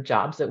kinds of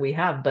jobs that we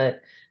have.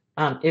 But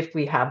if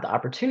we have the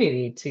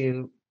opportunity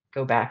to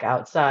go back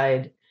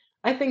outside,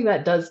 I think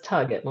that does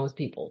tug at most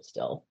people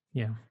still.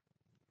 Yeah.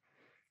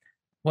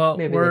 Well,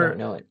 maybe they don't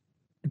know it.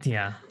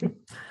 Yeah.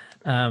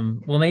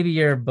 Well, maybe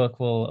your book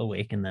will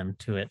awaken them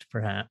to it,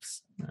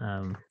 perhaps.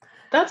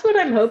 That's what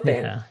I'm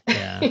hoping.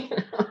 Yeah.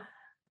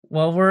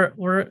 Well,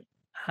 we're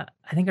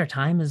I think our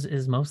time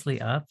is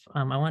mostly up.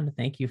 I wanted to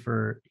thank you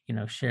for,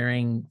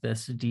 sharing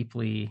this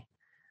deeply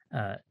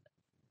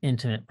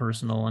intimate,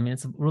 personal. I mean,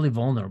 it's really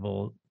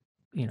vulnerable,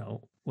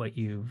 what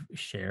you've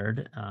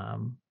shared,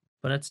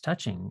 but it's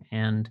touching.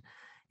 And,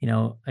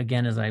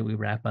 again, as we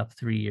wrap up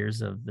 3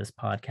 years of this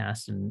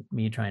podcast and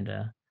me trying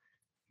to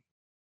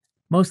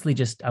mostly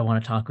just, I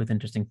want to talk with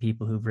interesting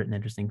people who've written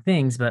interesting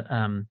things, but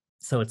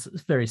so it's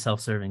very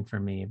self-serving for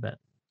me. But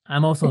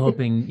I'm also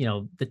hoping,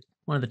 that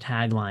one of the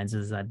taglines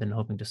is I've been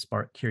hoping to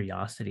spark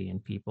curiosity in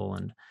people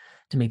and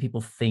to make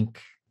people think,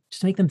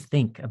 just to make them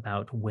think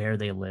about where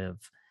they live,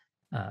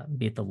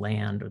 be it the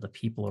land or the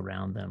people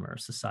around them or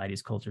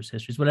societies, cultures,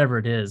 histories, whatever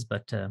it is,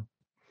 but to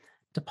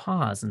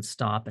pause and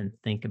stop and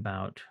think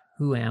about,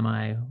 who am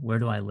I? Where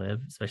do I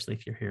live? Especially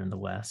if you're here in the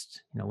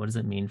West, what does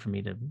it mean for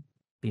me to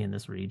be in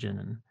this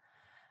region?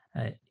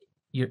 And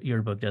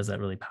your book does that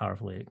really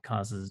powerfully. It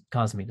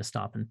caused me to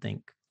stop and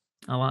think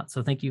a lot.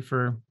 So thank you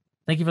for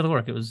the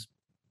work. It was,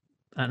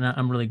 and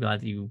I'm really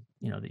glad that you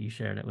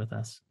shared it with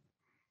us.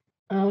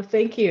 Oh,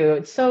 thank you.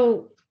 It's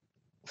so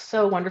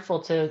wonderful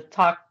to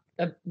talk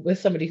with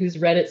somebody who's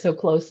read it so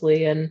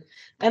closely, and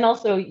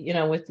also, you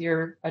know, with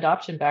your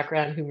adoption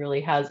background,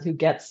 who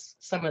gets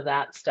some of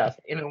that stuff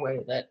in a way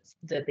that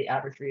the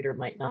average reader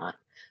might not.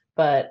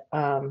 But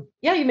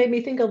yeah, you made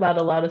me think about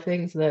a lot of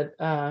things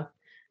that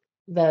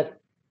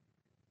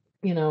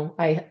you know,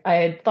 I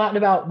had thought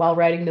about while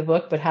writing the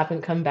book, but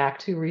haven't come back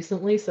to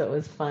recently. So it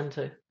was fun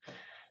to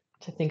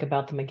think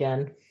about them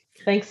again.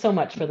 Thanks so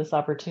much for this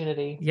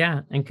opportunity.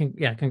 Yeah, and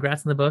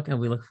congrats on the book, and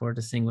we look forward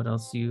to seeing what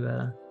else you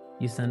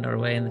send our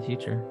way in the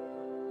future.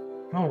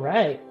 All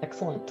right,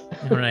 excellent.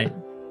 All right,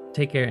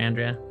 take care,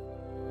 Andrea.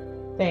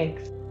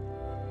 Thanks.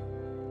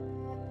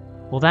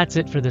 Well, that's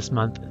it for this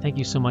month. Thank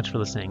you so much for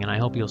listening, and I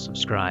hope you'll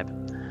subscribe.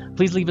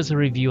 Please leave us a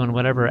review on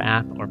whatever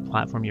app or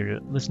platform you're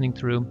listening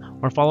through,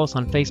 or follow us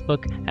on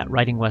Facebook at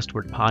Writing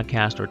Westward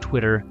Podcast or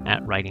Twitter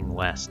at Writing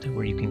West,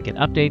 where you can get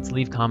updates,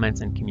 leave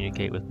comments, and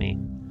communicate with me.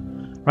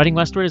 Writing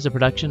Westward is a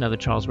production of the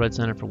Charles Rudd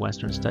Center for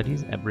Western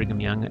Studies at Brigham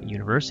Young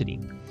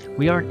University.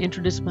 We are an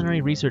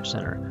interdisciplinary research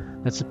center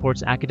that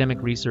supports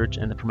academic research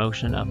and the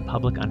promotion of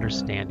public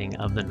understanding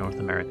of the North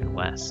American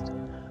West.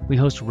 We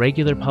host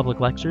regular public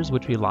lectures,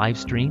 which we live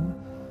stream.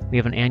 We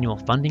have an annual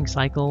funding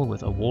cycle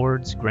with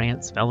awards,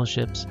 grants,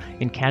 fellowships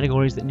in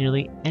categories that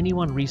nearly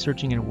anyone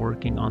researching and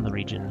working on the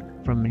region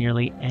from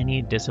nearly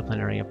any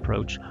disciplinary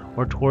approach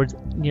or towards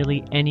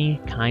nearly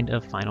any kind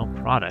of final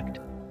product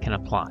can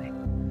apply.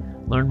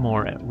 Learn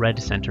more at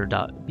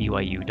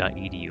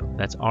reddcenter.byu.edu.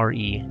 That's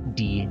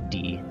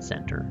REDD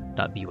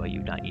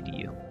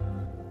center.byu.edu.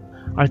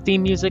 Our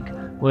theme music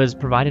was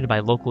provided by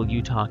local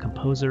Utah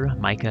composer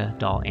Micah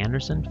Dahl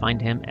Anderson.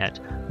 Find him at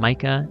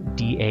Micah,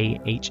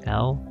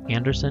 D-A-H-L,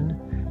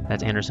 Anderson,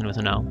 that's Anderson with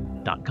an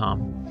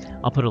O.com.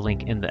 I'll put a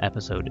link in the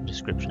episode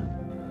description.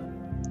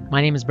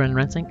 My name is Brendan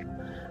Rensink.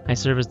 I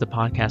serve as the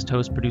podcast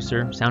host,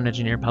 producer, sound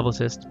engineer,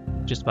 publicist,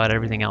 just about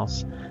everything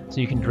else,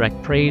 so you can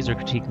direct praise or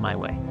critique my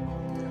way.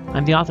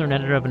 I'm the author and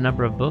editor of a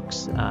number of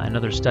books and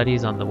other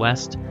studies on the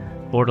West,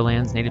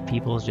 borderlands, Native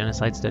peoples,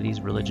 genocide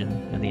studies, religion,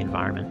 and the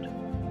environment.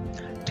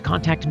 To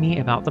contact me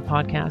about the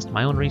podcast,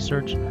 my own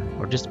research,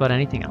 or just about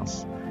anything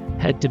else,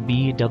 head to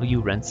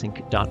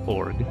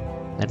bwrensink.org.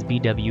 That's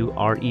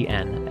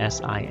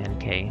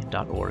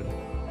BWRENSINK.org.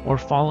 Or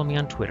follow me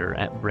on Twitter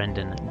at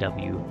Brendan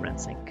W.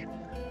 Rensink.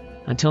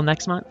 Until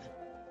next month,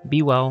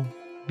 be well,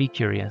 be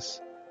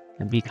curious,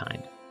 and be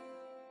kind.